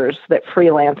writers that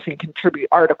freelance and contribute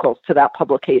articles to that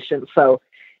publication. So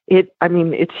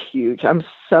it's huge. I'm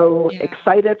so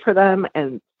excited for them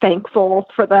and thankful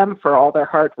for them for all their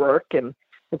hard work. And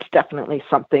it's definitely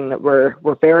something that we're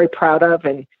very proud of,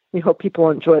 and we hope people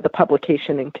enjoy the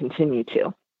publication and continue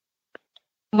to.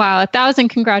 Wow, 1,000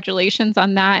 congratulations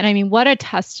on that. And I mean, what a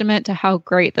testament to how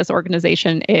great this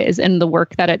organization is and the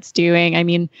work that it's doing. I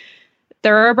mean,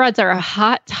 thoroughbreds are a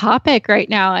hot topic right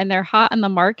now, and they're hot on the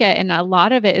market. And a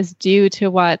lot of it is due to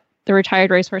what the Retired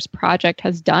Racehorse Project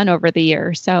has done over the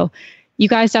years. So you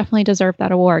guys definitely deserve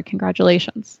that award.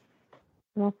 Congratulations.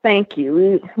 Well, thank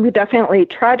you. We definitely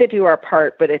try to do our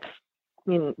part, but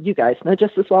you guys know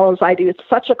just as well as I do, it's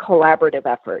such a collaborative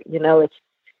effort.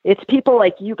 It's people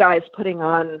like you guys putting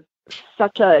on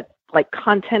such a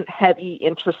content heavy,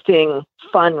 interesting,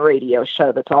 fun radio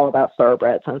show that's all about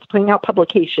thoroughbreds, and it's putting out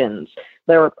publications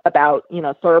that are about,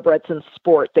 thoroughbreds in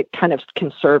sport that kind of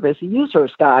can serve as a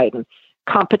user's guide, and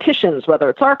competitions, whether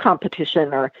it's our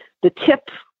competition or the TIP,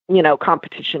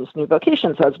 competitions. New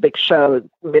Vocations has a big show.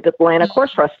 Mid-Atlantic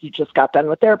Horse Rescue just got done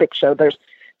with their big show. There's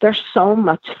so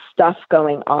much stuff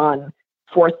going on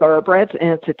for thoroughbreds, and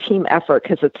it's a team effort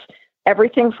because it's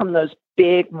everything from those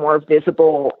big, more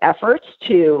visible efforts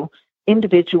to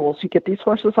individuals who get these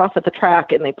horses off at the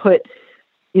track and they put,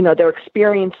 their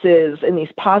experiences and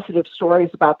these positive stories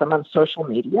about them on social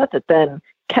media that then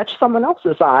catch someone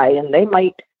else's eye, and they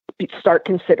might start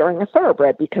considering a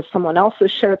thoroughbred because someone else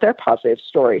has shared their positive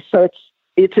story. So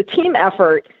it's a team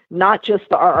effort, not just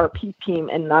the RRP team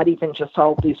and not even just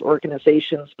all of these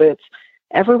organizations, but it's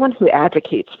everyone who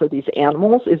advocates for these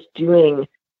animals is doing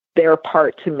their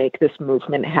part to make this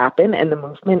movement happen, and the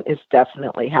movement is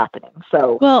definitely happening.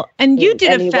 So, well, and you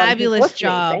did a fabulous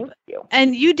job. Thank you.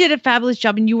 And you did a fabulous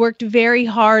job, and you worked very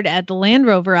hard at the Land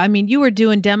Rover. I mean, you were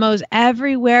doing demos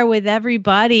everywhere with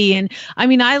everybody, and I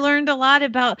mean, I learned a lot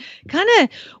about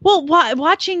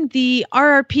watching the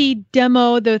RRP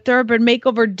demo, the Thoroughbred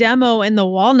Makeover demo in the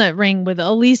Walnut Ring with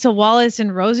Elisa Wallace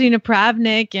and Rosie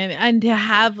Napravnik, and to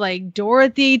have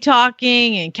Dorothy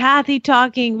talking and Kathy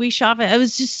talking. We shot it. It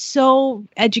was just so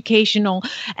educational.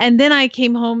 And then I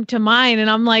came home to mine and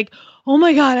I'm like, oh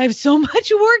my God, I have so much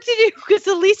work to do because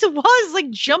Elisa was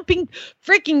jumping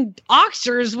freaking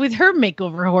oxers with her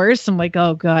makeover horse. I'm like,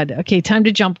 oh God, okay, time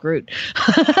to jump, Groot.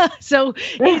 So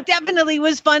it definitely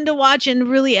was fun to watch and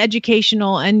really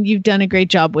educational, and you've done a great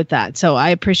job with that. So I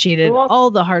appreciated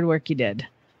all the hard work you did.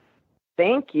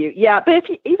 Thank you. Yeah, but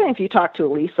even if you talk to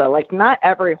Elisa, not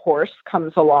every horse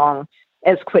comes along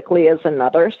as quickly as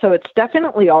another. So it's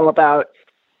definitely all about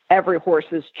every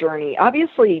horse's journey,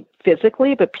 obviously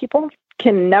physically, but people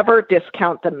can never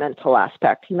discount the mental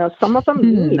aspect. Some of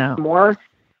them need more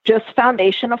just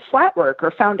foundation of flat work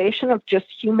or foundation of just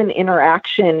human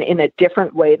interaction in a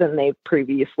different way than they've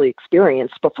previously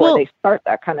experienced before they start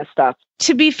that kind of stuff.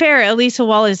 To be fair, Elisa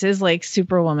Wallace is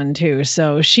Superwoman too,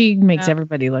 so she makes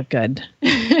everybody look good.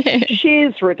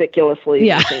 She's ridiculously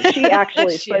amazing. She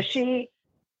actually,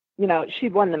 she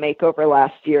won the makeover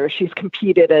last year. She's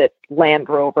competed at Land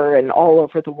Rover and all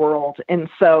over the world. And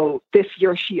so this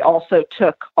year she also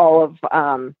took all of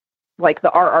the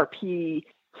RRP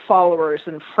followers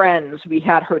and friends. We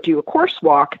had her do a course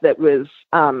walk that was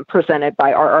presented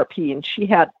by RRP, and she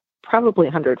had probably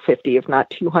 150, if not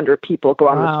 200 people go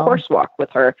on this course walk with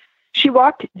her. She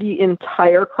walked the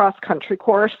entire cross-country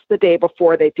course the day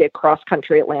before they did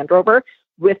cross-country at Land Rover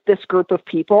with this group of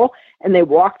people, and they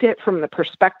walked it from the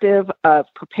perspective of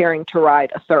preparing to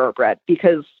ride a thoroughbred,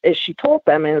 because as she told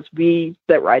them, as we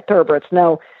that ride thoroughbreds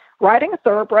know, riding a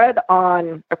thoroughbred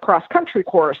on a cross-country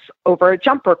course, over a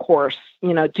jumper course,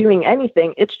 doing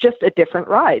anything, it's just a different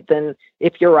ride than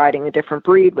if you're riding a different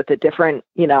breed with a different,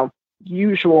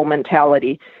 usual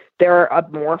mentality. They're a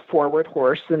more forward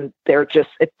horse, and they're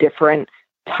just a different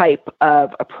type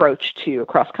of approach to a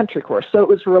cross-country course. So it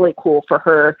was really cool for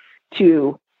her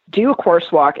to do a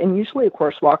course walk, and usually a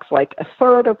course walk's a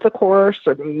third of the course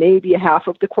or maybe a half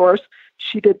of the course.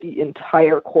 She did the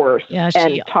entire course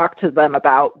and talked to them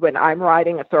about, when I'm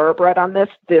riding a thoroughbred on this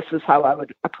is how I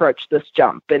would approach this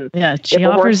jump. And she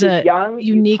offers a young,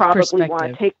 unique you probably perspective. Want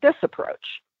to take this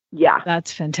approach. Yeah.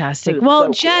 That's fantastic. It is Well,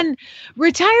 so Jen,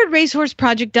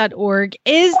 retiredraceHorseproject.org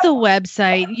is the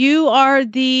website. You are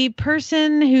the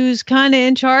person who's kind of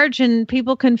in charge, and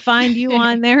people can find you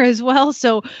on there as well.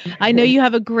 So I know you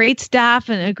have a great staff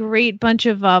and a great bunch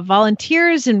of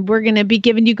volunteers, and we're going to be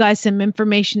giving you guys some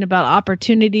information about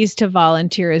opportunities to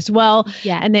volunteer as well.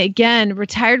 Yeah. And again,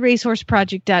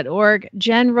 retiredraceHorseproject.org.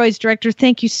 Jen, Roy's director,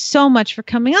 thank you so much for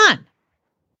coming on.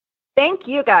 Thank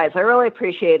you, guys. I really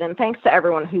appreciate it. And thanks to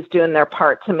everyone who's doing their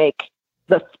part to make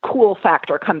the cool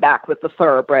factor come back with the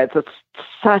thoroughbreds. It's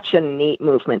such a neat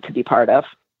movement to be part of.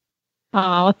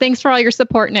 Oh, thanks for all your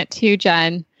support in it too,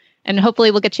 Jen. And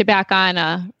hopefully we'll get you back on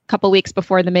a couple weeks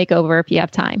before the makeover if you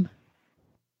have time.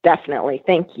 Definitely.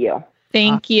 Thank you.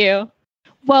 Thank you.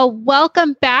 Well,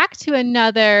 welcome back to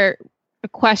another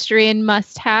Equestrian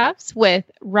Must-Haves with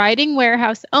Riding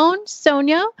Warehouse own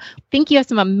Sonia. I think you have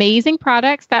some amazing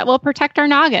products that will protect our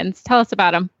noggins. Tell us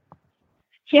about them.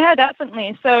 Yeah,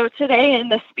 definitely. So today, in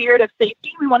the spirit of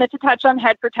safety, we wanted to touch on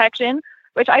head protection,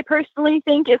 which I personally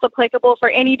think is applicable for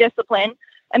any discipline.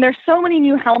 And there's so many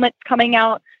new helmets coming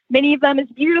out, many of them as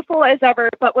beautiful as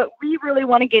ever. But what we really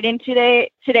want to get into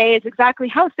today is exactly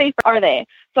how safe are they?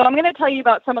 So I'm going to tell you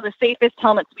about some of the safest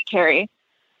helmets we carry.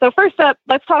 So first up,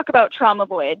 let's talk about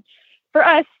TraumaVoid. For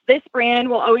us, this brand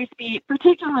will always be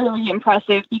particularly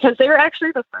impressive because they were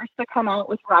actually the first to come out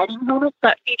with riding helmets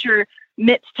that feature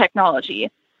MIPS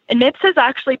technology. And MIPS has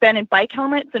actually been in bike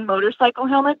helmets and motorcycle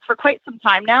helmets for quite some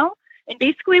time now. And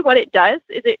basically what it does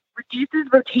is it reduces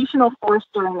rotational force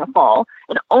during the fall.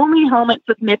 And only helmets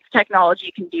with MIPS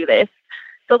technology can do this.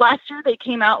 So last year they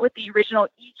came out with the original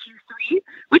EQ3,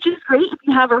 which is great if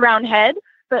you have a round head.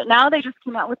 But now they just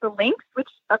came out with the Lynx, which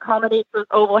accommodates those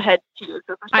oval heads too.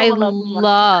 So for I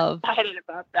love excited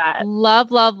about that.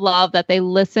 Love that they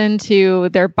listen to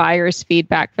their buyers'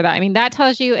 feedback for that. I mean, that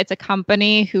tells you it's a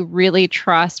company who really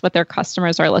trusts what their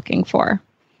customers are looking for.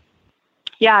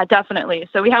 Yeah, definitely.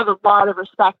 So we have a lot of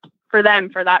respect for them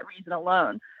for that reason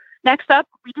alone. Next up,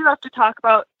 we do have to talk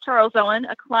about Charles Owen,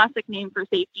 a classic name for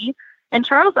safety. And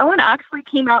Charles Owen actually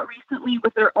came out recently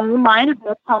with their own line of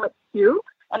MIPS helmets too.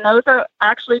 And those are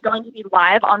actually going to be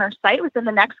live on our site within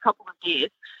the next couple of days.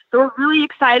 So we're really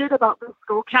excited about the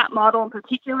skull cap model in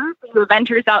particular for you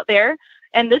eventers out there.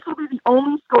 And this will be the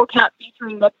only skull cap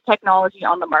featuring MIPS technology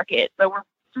on the market. So we're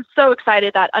just so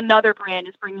excited that another brand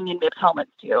is bringing in MIPS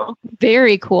helmets too.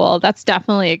 Very cool. That's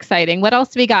definitely exciting. What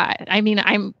else we got? I mean,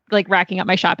 I'm like racking up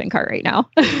my shopping cart right now.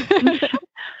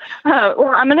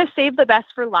 Well, I'm going to save the best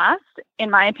for last, in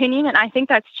my opinion. And I think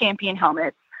that's Champion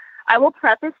helmets. I will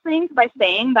preface things by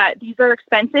saying that these are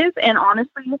expensive, and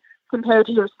honestly, compared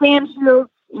to your Sam Shields,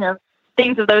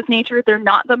 things of those nature, they're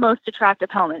not the most attractive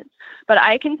helmets. But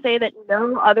I can say that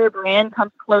no other brand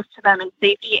comes close to them in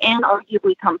safety and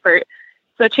arguably comfort.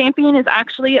 So Champion is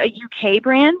actually a UK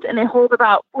brand, and they hold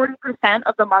about 40%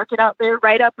 of the market out there,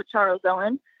 right up with Charles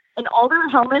Owen. And all their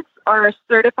helmets are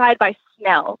certified by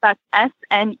Snell. That's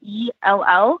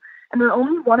SNELL. And they're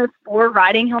only one of 4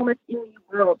 riding helmets in the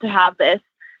world to have this.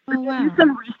 So if you do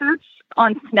some research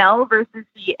on Snell versus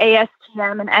the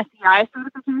ASTM and SEI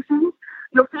certifications,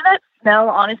 you'll see that Snell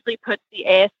honestly puts the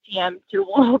ASTM to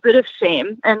a little bit of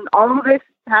shame. And all of this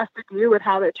has to do with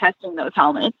how they're testing those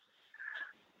helmets.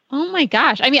 Oh my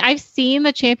gosh. I mean, I've seen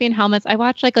the Champion helmets. I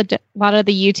watch like a lot of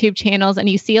the YouTube channels, and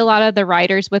you see a lot of the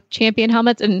riders with Champion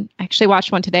helmets. And I actually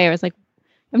watched one today. I was like,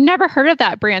 I've never heard of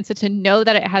that brand. So to know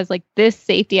that it has like this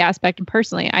safety aspect, and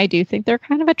personally, I do think they're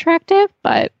kind of attractive,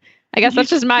 but I guess that's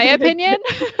just my opinion.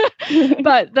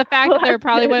 But the fact that they're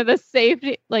probably one of the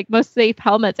most safe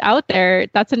helmets out there,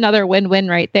 that's another win-win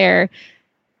right there.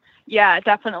 Yeah,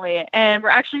 definitely. And we're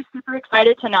actually super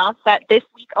excited to announce that this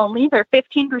week only, they're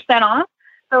 15% off.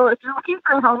 So if you're looking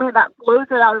for a helmet that blows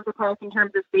it out of the park in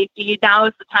terms of safety, now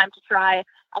is the time to try.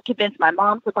 I convinced my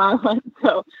mom to buy one.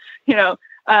 So, we've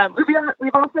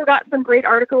also got some great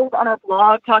articles on our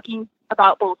blog talking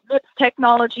about both MIPS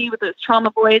technology with those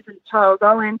TraumaVoids and Charles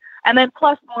Owen, and then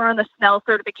plus more on the Snell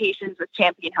certifications with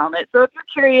Champion helmets. So if you're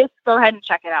curious, go ahead and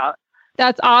check it out.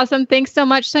 That's awesome. Thanks so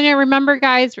much, Sonia. Remember,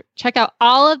 guys, check out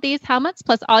all of these helmets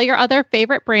plus all your other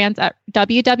favorite brands at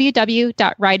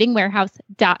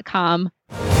www.ridingwarehouse.com.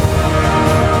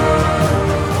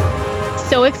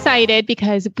 So excited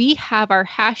because we have our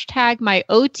hashtag My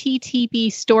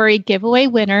OTTB Story giveaway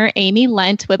winner, Amy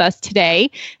Lent, with us today.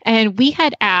 And we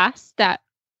had asked that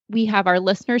we have our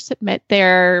listeners submit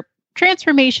their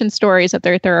transformation stories of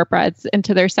their thoroughbreds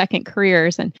into their second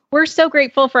careers. And we're so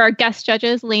grateful for our guest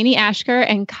judges, Lainey Ashker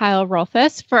and Kyle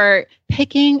Rolfus, for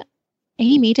picking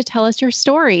Amy to tell us your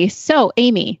story. So,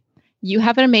 Amy, you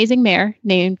have an amazing mare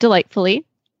named Delightfully.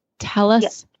 Tell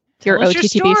us your Tell us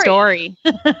OTTB story.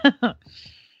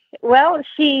 Well,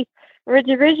 she was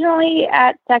originally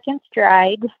at Second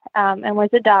Stride and was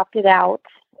adopted out.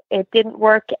 It didn't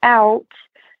work out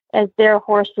as their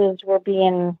horses were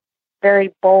being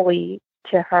very bully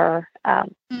to her.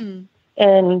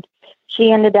 And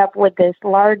she ended up with this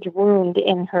large wound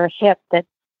in her hip that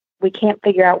we can't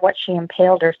figure out what she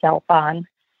impaled herself on.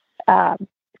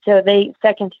 So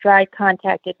Second Stride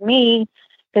contacted me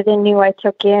because they knew I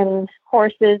took in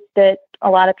horses that a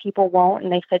lot of people won't,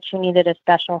 and they said she needed a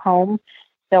special home.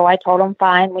 So I told them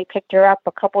fine. We picked her up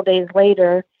a couple days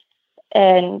later,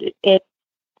 and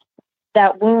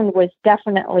that wound was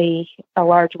definitely a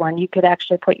large one. You could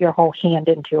actually put your whole hand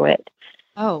into it.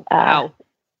 Oh, wow.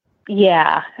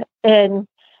 Yeah. And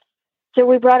so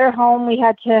we brought her home. We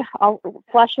had to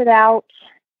flush it out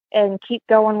and keep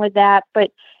going with that.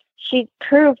 But she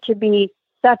proved to be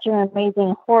such an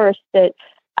amazing horse that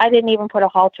I didn't even put a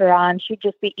halter on. She'd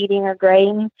just be eating her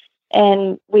grain,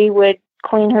 and we would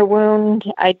clean her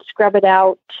wound. I'd scrub it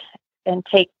out and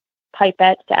take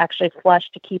pipettes to actually flush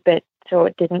to keep it so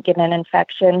it didn't get an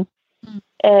infection.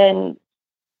 And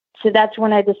so that's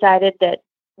when I decided that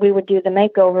we would do the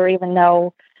makeover, even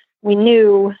though we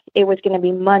knew it was going to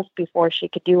be months before she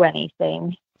could do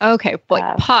anything. Okay,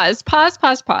 but pause.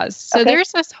 So okay.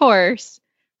 There's this horse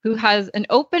who has an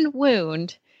open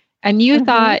wound, and you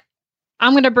thought,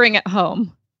 I'm going to bring it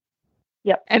home.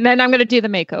 Yep. And then I'm going to do the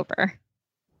makeover.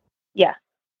 Yeah.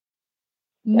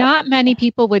 Not many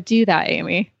people would do that,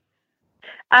 Amy.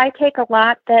 I take a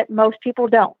lot that most people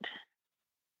don't.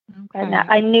 Okay. And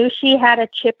I knew she had a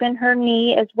chip in her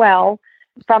knee as well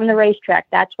from the racetrack.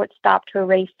 That's what stopped her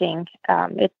racing.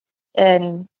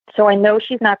 And so I know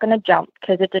she's not going to jump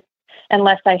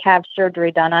unless I have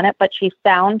surgery done on it, but she's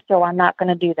sound, so I'm not going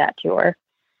to do that to her.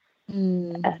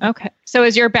 Okay. So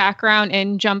is your background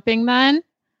in jumping then?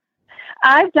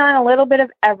 I've done a little bit of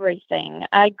everything.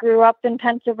 I grew up in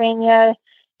Pennsylvania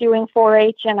doing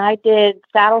 4-H, and I did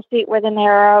saddle seat with an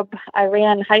Arab. I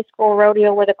ran high school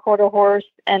rodeo with a quarter horse,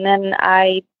 and then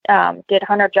I did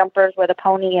hunter jumpers with a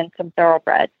pony and some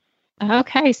thoroughbred.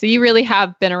 Okay. So you really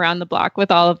have been around the block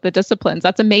with all of the disciplines.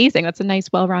 That's amazing. That's a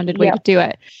nice, well-rounded way to do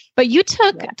it. But you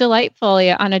took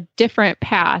Delightfully on a different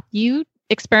path. You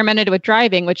experimented with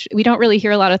driving, which we don't really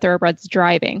hear a lot of thoroughbreds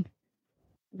driving.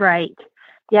 Right.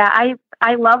 Yeah,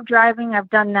 I love driving.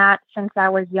 I've done that since I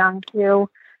was young too.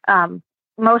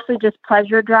 Mostly just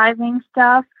pleasure driving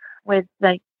stuff with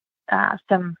I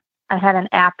had an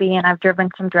Appy, and I've driven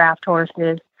some draft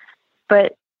horses.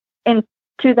 But in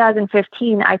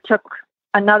 2015, I took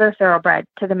another thoroughbred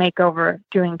to the makeover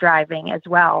doing driving as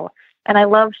well. And I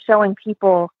love showing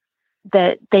people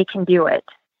that they can do it.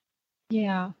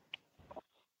 Yeah.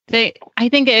 I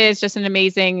think it is just an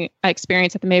amazing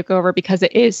experience at the makeover because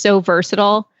it is so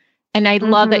versatile. And I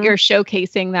love that you're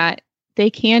showcasing that they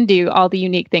can do all the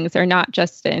unique things. They're not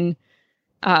just in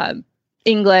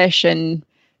English and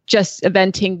just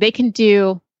eventing. They can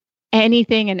do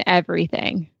anything and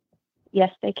everything.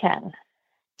 Yes, they can.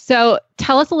 So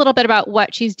tell us a little bit about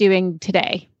what she's doing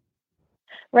today.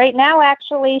 Right now,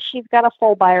 actually, she's got a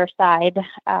foal by her side.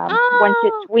 Once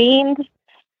it's weaned,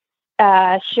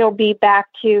 she'll be back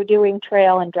to doing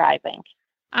trail and driving.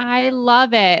 I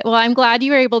love it. Well, I'm glad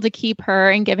you were able to keep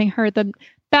her and giving her the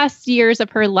best years of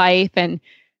her life. And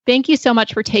thank you so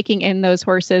much for taking in those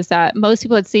horses that most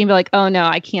people would seem like, oh no,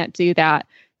 I can't do that,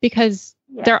 because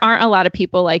there aren't a lot of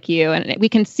people like you. And we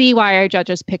can see why our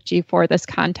judges picked you for this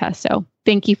contest. So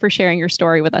thank you for sharing your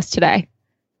story with us today.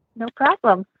 No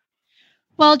problem.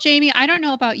 Well, Jamie, I don't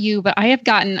know about you, but I have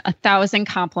gotten 1,000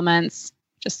 compliments,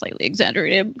 just slightly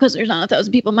exaggerated because there's not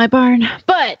 1,000 people in my barn,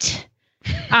 but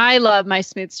I love my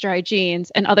Smooth Stride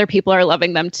jeans, and other people are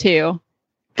loving them too.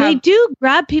 They do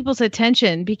grab people's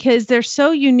attention because they're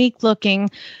so unique looking.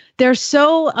 They're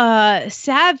so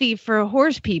savvy for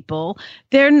horse people.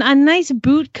 They're a nice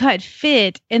boot cut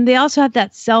fit, and they also have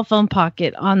that cell phone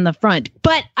pocket on the front.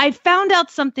 But I found out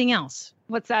something else.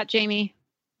 What's that, Jamie?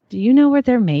 Do you know where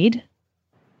they're made?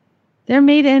 They're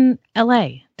made in LA.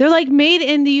 They're like made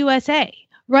in the USA.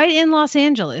 Right in Los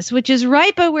Angeles, which is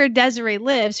right by where Desiree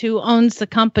lives, who owns the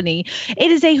company.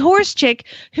 It is a horse chick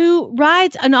who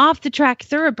rides an off-the-track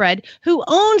thoroughbred who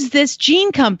owns this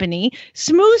jean company,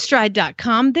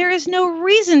 smoothstride.com. There is no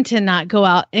reason to not go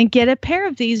out and get a pair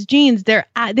of these jeans. They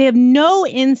have no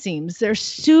inseams. They're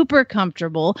super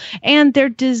comfortable, and they're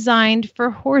designed for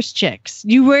horse chicks.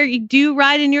 Do you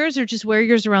ride in yours, or just wear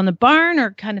yours around the barn,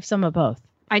 or kind of some of both?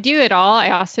 I do it all. I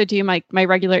also do my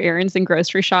regular errands and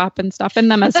grocery shop and stuff in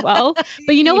them as well.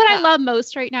 But you know what I love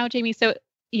most right now, Jamie? So,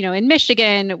 in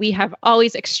Michigan, we have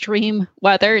always extreme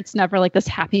weather. It's never like this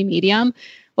happy medium.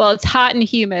 Well, it's hot and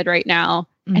humid right now,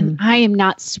 and I am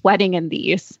not sweating in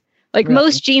these. Like Really?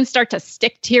 most jeans start to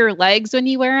stick to your legs when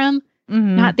you wear them.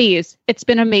 Not these. It's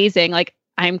been amazing. Like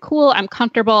I'm cool, I'm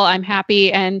comfortable, I'm happy,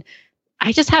 and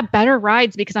I just have better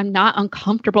rides because I'm not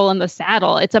uncomfortable in the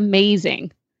saddle. It's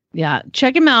amazing. Yeah.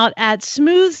 Check him out at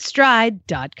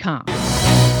smoothstride.com.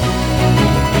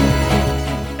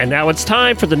 And now it's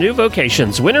time for the New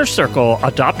Vocations Winner's Circle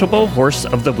Adoptable Horse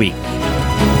of the Week.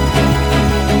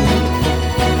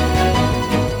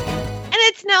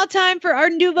 Now time for our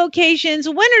New Vocations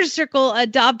Winner's Circle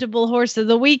Adoptable Horse of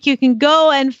the Week. You can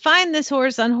go and find this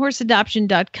horse on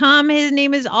horseadoption.com. His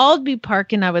name is Aldby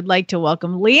Park, and I would like to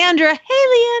welcome Leandra. Hey,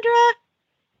 Leandra.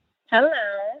 Hello.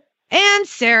 And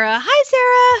Sarah.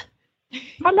 Hi, Sarah.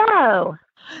 Hello.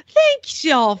 Thanks,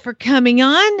 y'all, for coming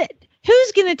on.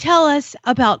 Who's going to tell us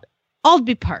about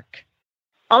Aldby Park?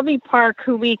 Aldby Park,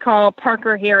 who we call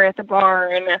Parker here at the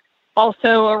barn.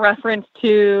 Also a reference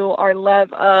to our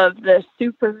love of the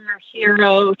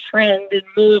superhero trend in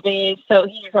movies. So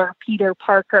he's our Peter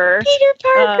Parker. Peter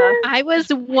Parker. I was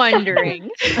wondering.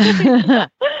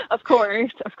 Of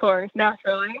course,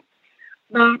 naturally.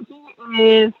 But he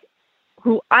is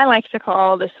who I like to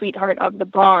call the sweetheart of the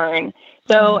barn.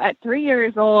 So at 3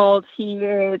 years old, he's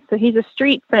a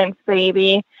street fence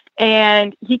baby,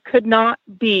 and he could not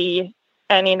be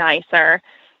any nicer.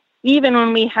 Even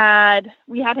when we had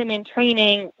him in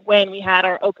training when we had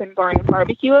our open barn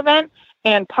barbecue event,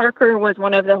 and Parker was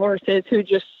one of the horses who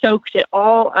just soaked it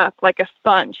all up like a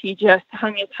sponge. He just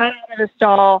hung his head out of the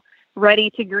stall, ready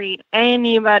to greet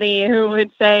anybody who would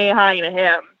say hi to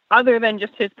him. Other than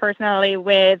just his personality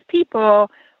with people,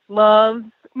 loves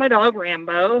my dog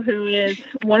Rambo, who is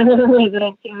one of the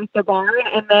residents here at the barn,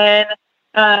 and then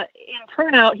in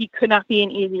turnout, he could not be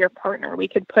an easier partner. We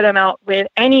could put him out with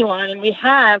anyone, and we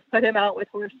have put him out with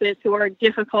horses who are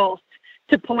difficult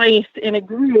to place in a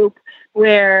group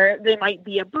where they might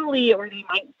be a bully or they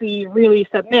might be really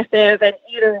submissive, and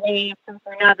either way,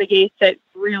 Parker navigates it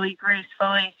really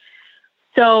gracefully.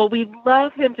 So we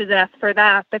love him to death for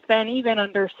that, but then even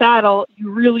under saddle,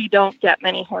 you really don't get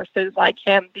many horses like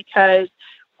him because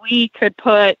we could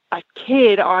put a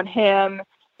kid on him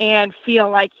and feel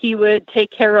like he would take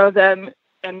care of them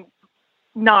and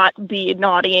not be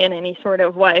naughty in any sort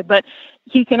of way. But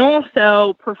he can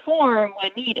also perform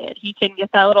when needed. He can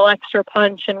get that little extra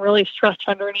punch and really stretch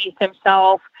underneath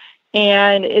himself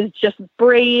and is just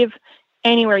brave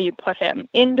anywhere you put him.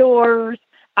 Indoors,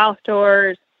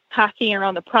 outdoors, hacking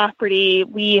around the property.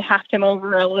 We hacked him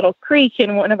over a little creek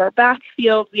in one of our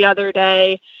backfields the other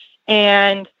day,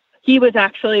 and he was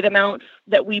actually the mount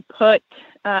that we put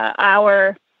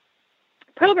our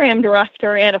program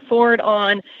director, Anna Ford,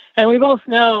 on, and we both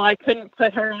know I couldn't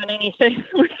put her on anything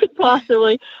which could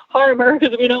possibly harm her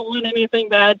because we don't want anything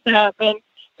bad to happen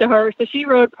to her. So she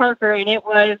rode Parker, and it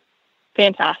was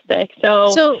fantastic.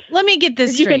 So let me get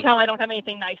this straight. You can tell I don't have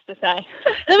anything nice to say.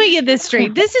 Let me get this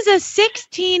straight. This is a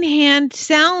 16-hand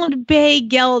Sound Bay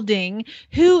gelding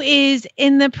who is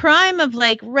in the prime of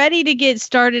like ready to get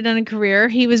started on a career.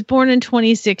 He was born in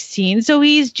 2016. So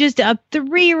he's just a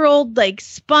 3-year-old like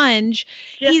sponge.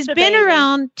 He's been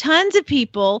around tons of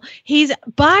people. He's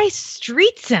by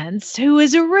Street Sense, who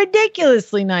is a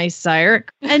ridiculously nice sire.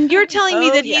 And you're telling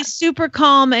me that he's super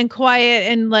calm and quiet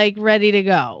and like ready to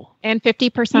go. And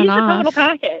 50% He's off. a total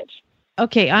package.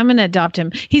 Okay, I'm going to adopt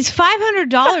him. He's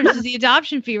 $500 is the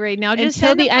adoption fee right now. Just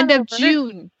until the end of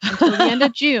June. Until the end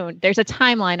of June. There's a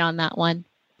timeline on that one.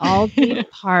 Aldby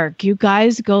Park. You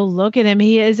guys go look at him.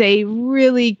 He is a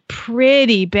really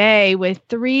pretty bay with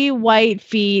 3 white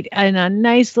feet and a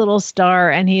nice little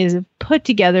star, and he is put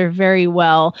together very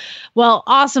well. Well,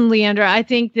 awesome, Leandra. I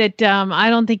think that I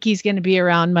don't think he's going to be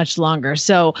around much longer.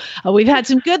 So we've had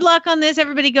some good luck on this.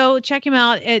 Everybody go check him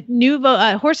out at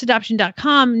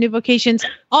horseadoption.com. New Vocations.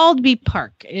 Aldby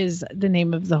Park is the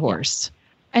name of the horse.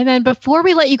 And then before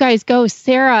we let you guys go,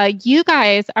 Sarah, you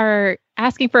guys are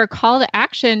asking for a call to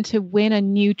action to win a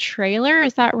new trailer.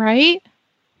 Is that right?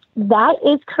 That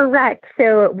is correct.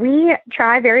 So we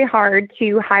try very hard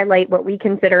to highlight what we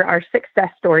consider our success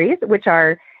stories, which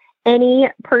are any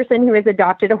person who has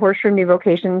adopted a horse from New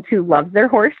Vocations who loves their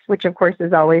horse, which of course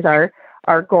is always our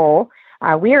goal.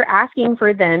 We are asking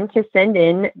for them to send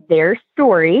in their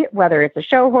story, whether it's a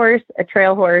show horse, a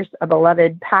trail horse, a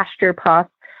beloved pasture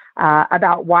pup,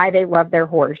 about why they love their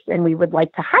horse. And we would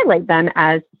like to highlight them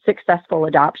as successful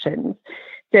adoptions.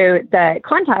 So the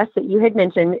contest that you had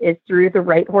mentioned is through the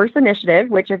Right Horse Initiative,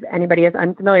 which if anybody is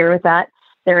unfamiliar with that,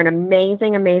 they're an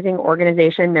amazing, amazing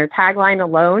organization. Their tagline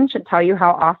alone should tell you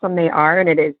how awesome they are. And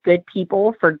it is good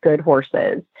people for good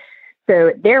horses.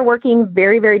 So they're working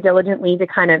very, very diligently to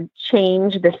kind of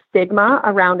change the stigma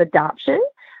around adoption.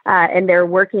 And they're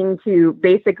working to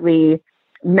basically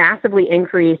massively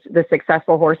increase the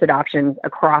successful horse adoptions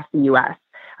across the U.S.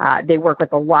 They work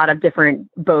with a lot of different,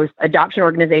 both adoption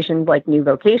organizations like New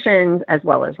Vocations, as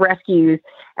well as rescues,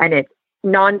 and it's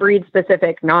non-breed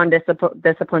specific,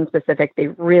 non-discipline specific. They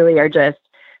really are just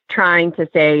trying to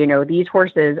say, you know, these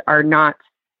horses are not,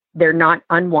 they're not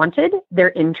unwanted, they're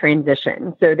in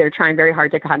transition. So they're trying very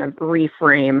hard to kind of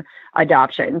reframe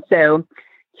adoption. So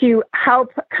to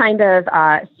help kind of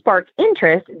spark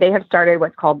interest, they have started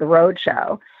what's called the Road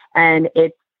Show. And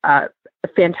it's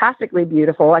fantastically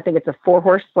beautiful. I think it's a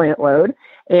 4-horse slant load,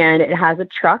 and it has a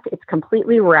truck. It's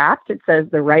completely wrapped. It says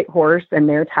The Right Horse and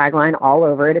their tagline all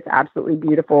over it. It's absolutely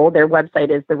beautiful. Their website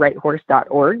is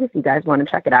therighthorse.org if you guys want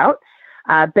to check it out.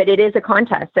 But it is a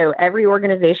contest. So every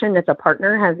organization that's a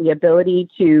partner has the ability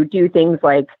to do things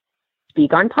like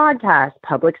speak on podcasts,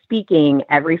 public speaking,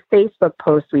 every Facebook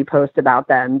post we post about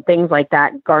them, things like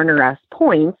that garner us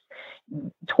points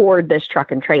toward this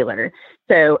truck and trailer.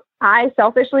 So I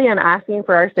selfishly am asking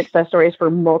for our success stories for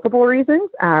multiple reasons.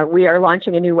 We are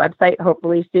launching a new website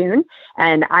hopefully soon.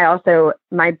 And I also,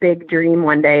 my big dream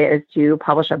one day is to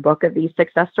publish a book of these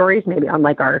success stories, maybe on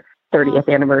like our 30th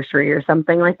anniversary or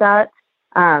something like that.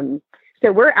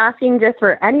 So we're asking just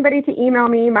for anybody to email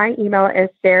me. My email is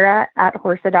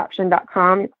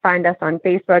sarah@horseadoption.com. Find us on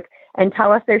Facebook and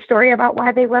tell us their story about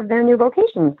why they love their New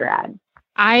Vocations grad.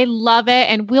 I love it.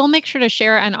 And we'll make sure to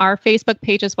share it on our Facebook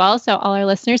page as well, so all our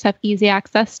listeners have easy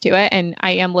access to it. And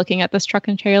I am looking at this truck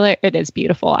and trailer. It is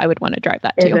beautiful. I would want to drive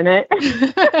that too. Isn't it?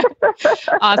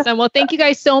 Awesome. Well, thank you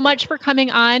guys so much for coming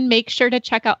on. Make sure to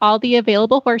check out all the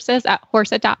available horses at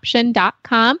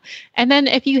horseadoption.com. And then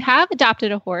if you have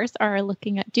adopted a horse or are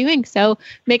looking at doing so,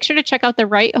 make sure to check out The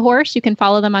Right Horse. You can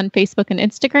follow them on Facebook and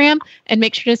Instagram, and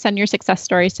make sure to send your success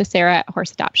stories to Sarah at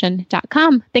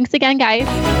horseadoption.com. Thanks again, guys.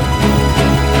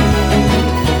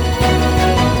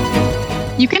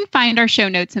 You can find our show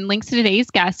notes and links to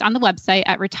today's guest on the website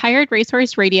at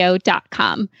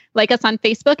retiredracehorseradio.com. Like us on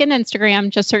Facebook and Instagram,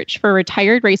 just search for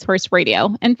Retired Racehorse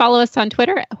Radio, and follow us on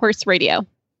Twitter at Horse Radio.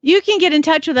 You can get in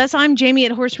touch with us. I'm Jamie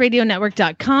at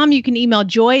horseradionetwork.com. You can email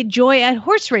Joy at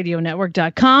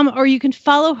horseradionetwork.com, or you can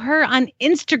follow her on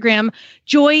Instagram,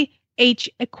 Joy H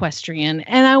Equestrian.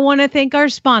 And I want to thank our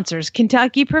sponsors,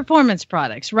 Kentucky Performance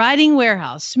Products, Riding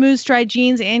Warehouse, Smooth Stride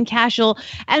Jeans, and Cashel.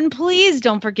 And please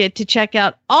don't forget to check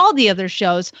out all the other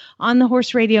shows on the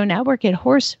Horse Radio Network at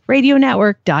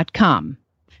horseradionetwork.com.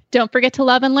 Don't forget to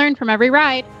love and learn from every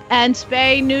ride. And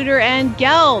spay, neuter, and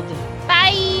geld.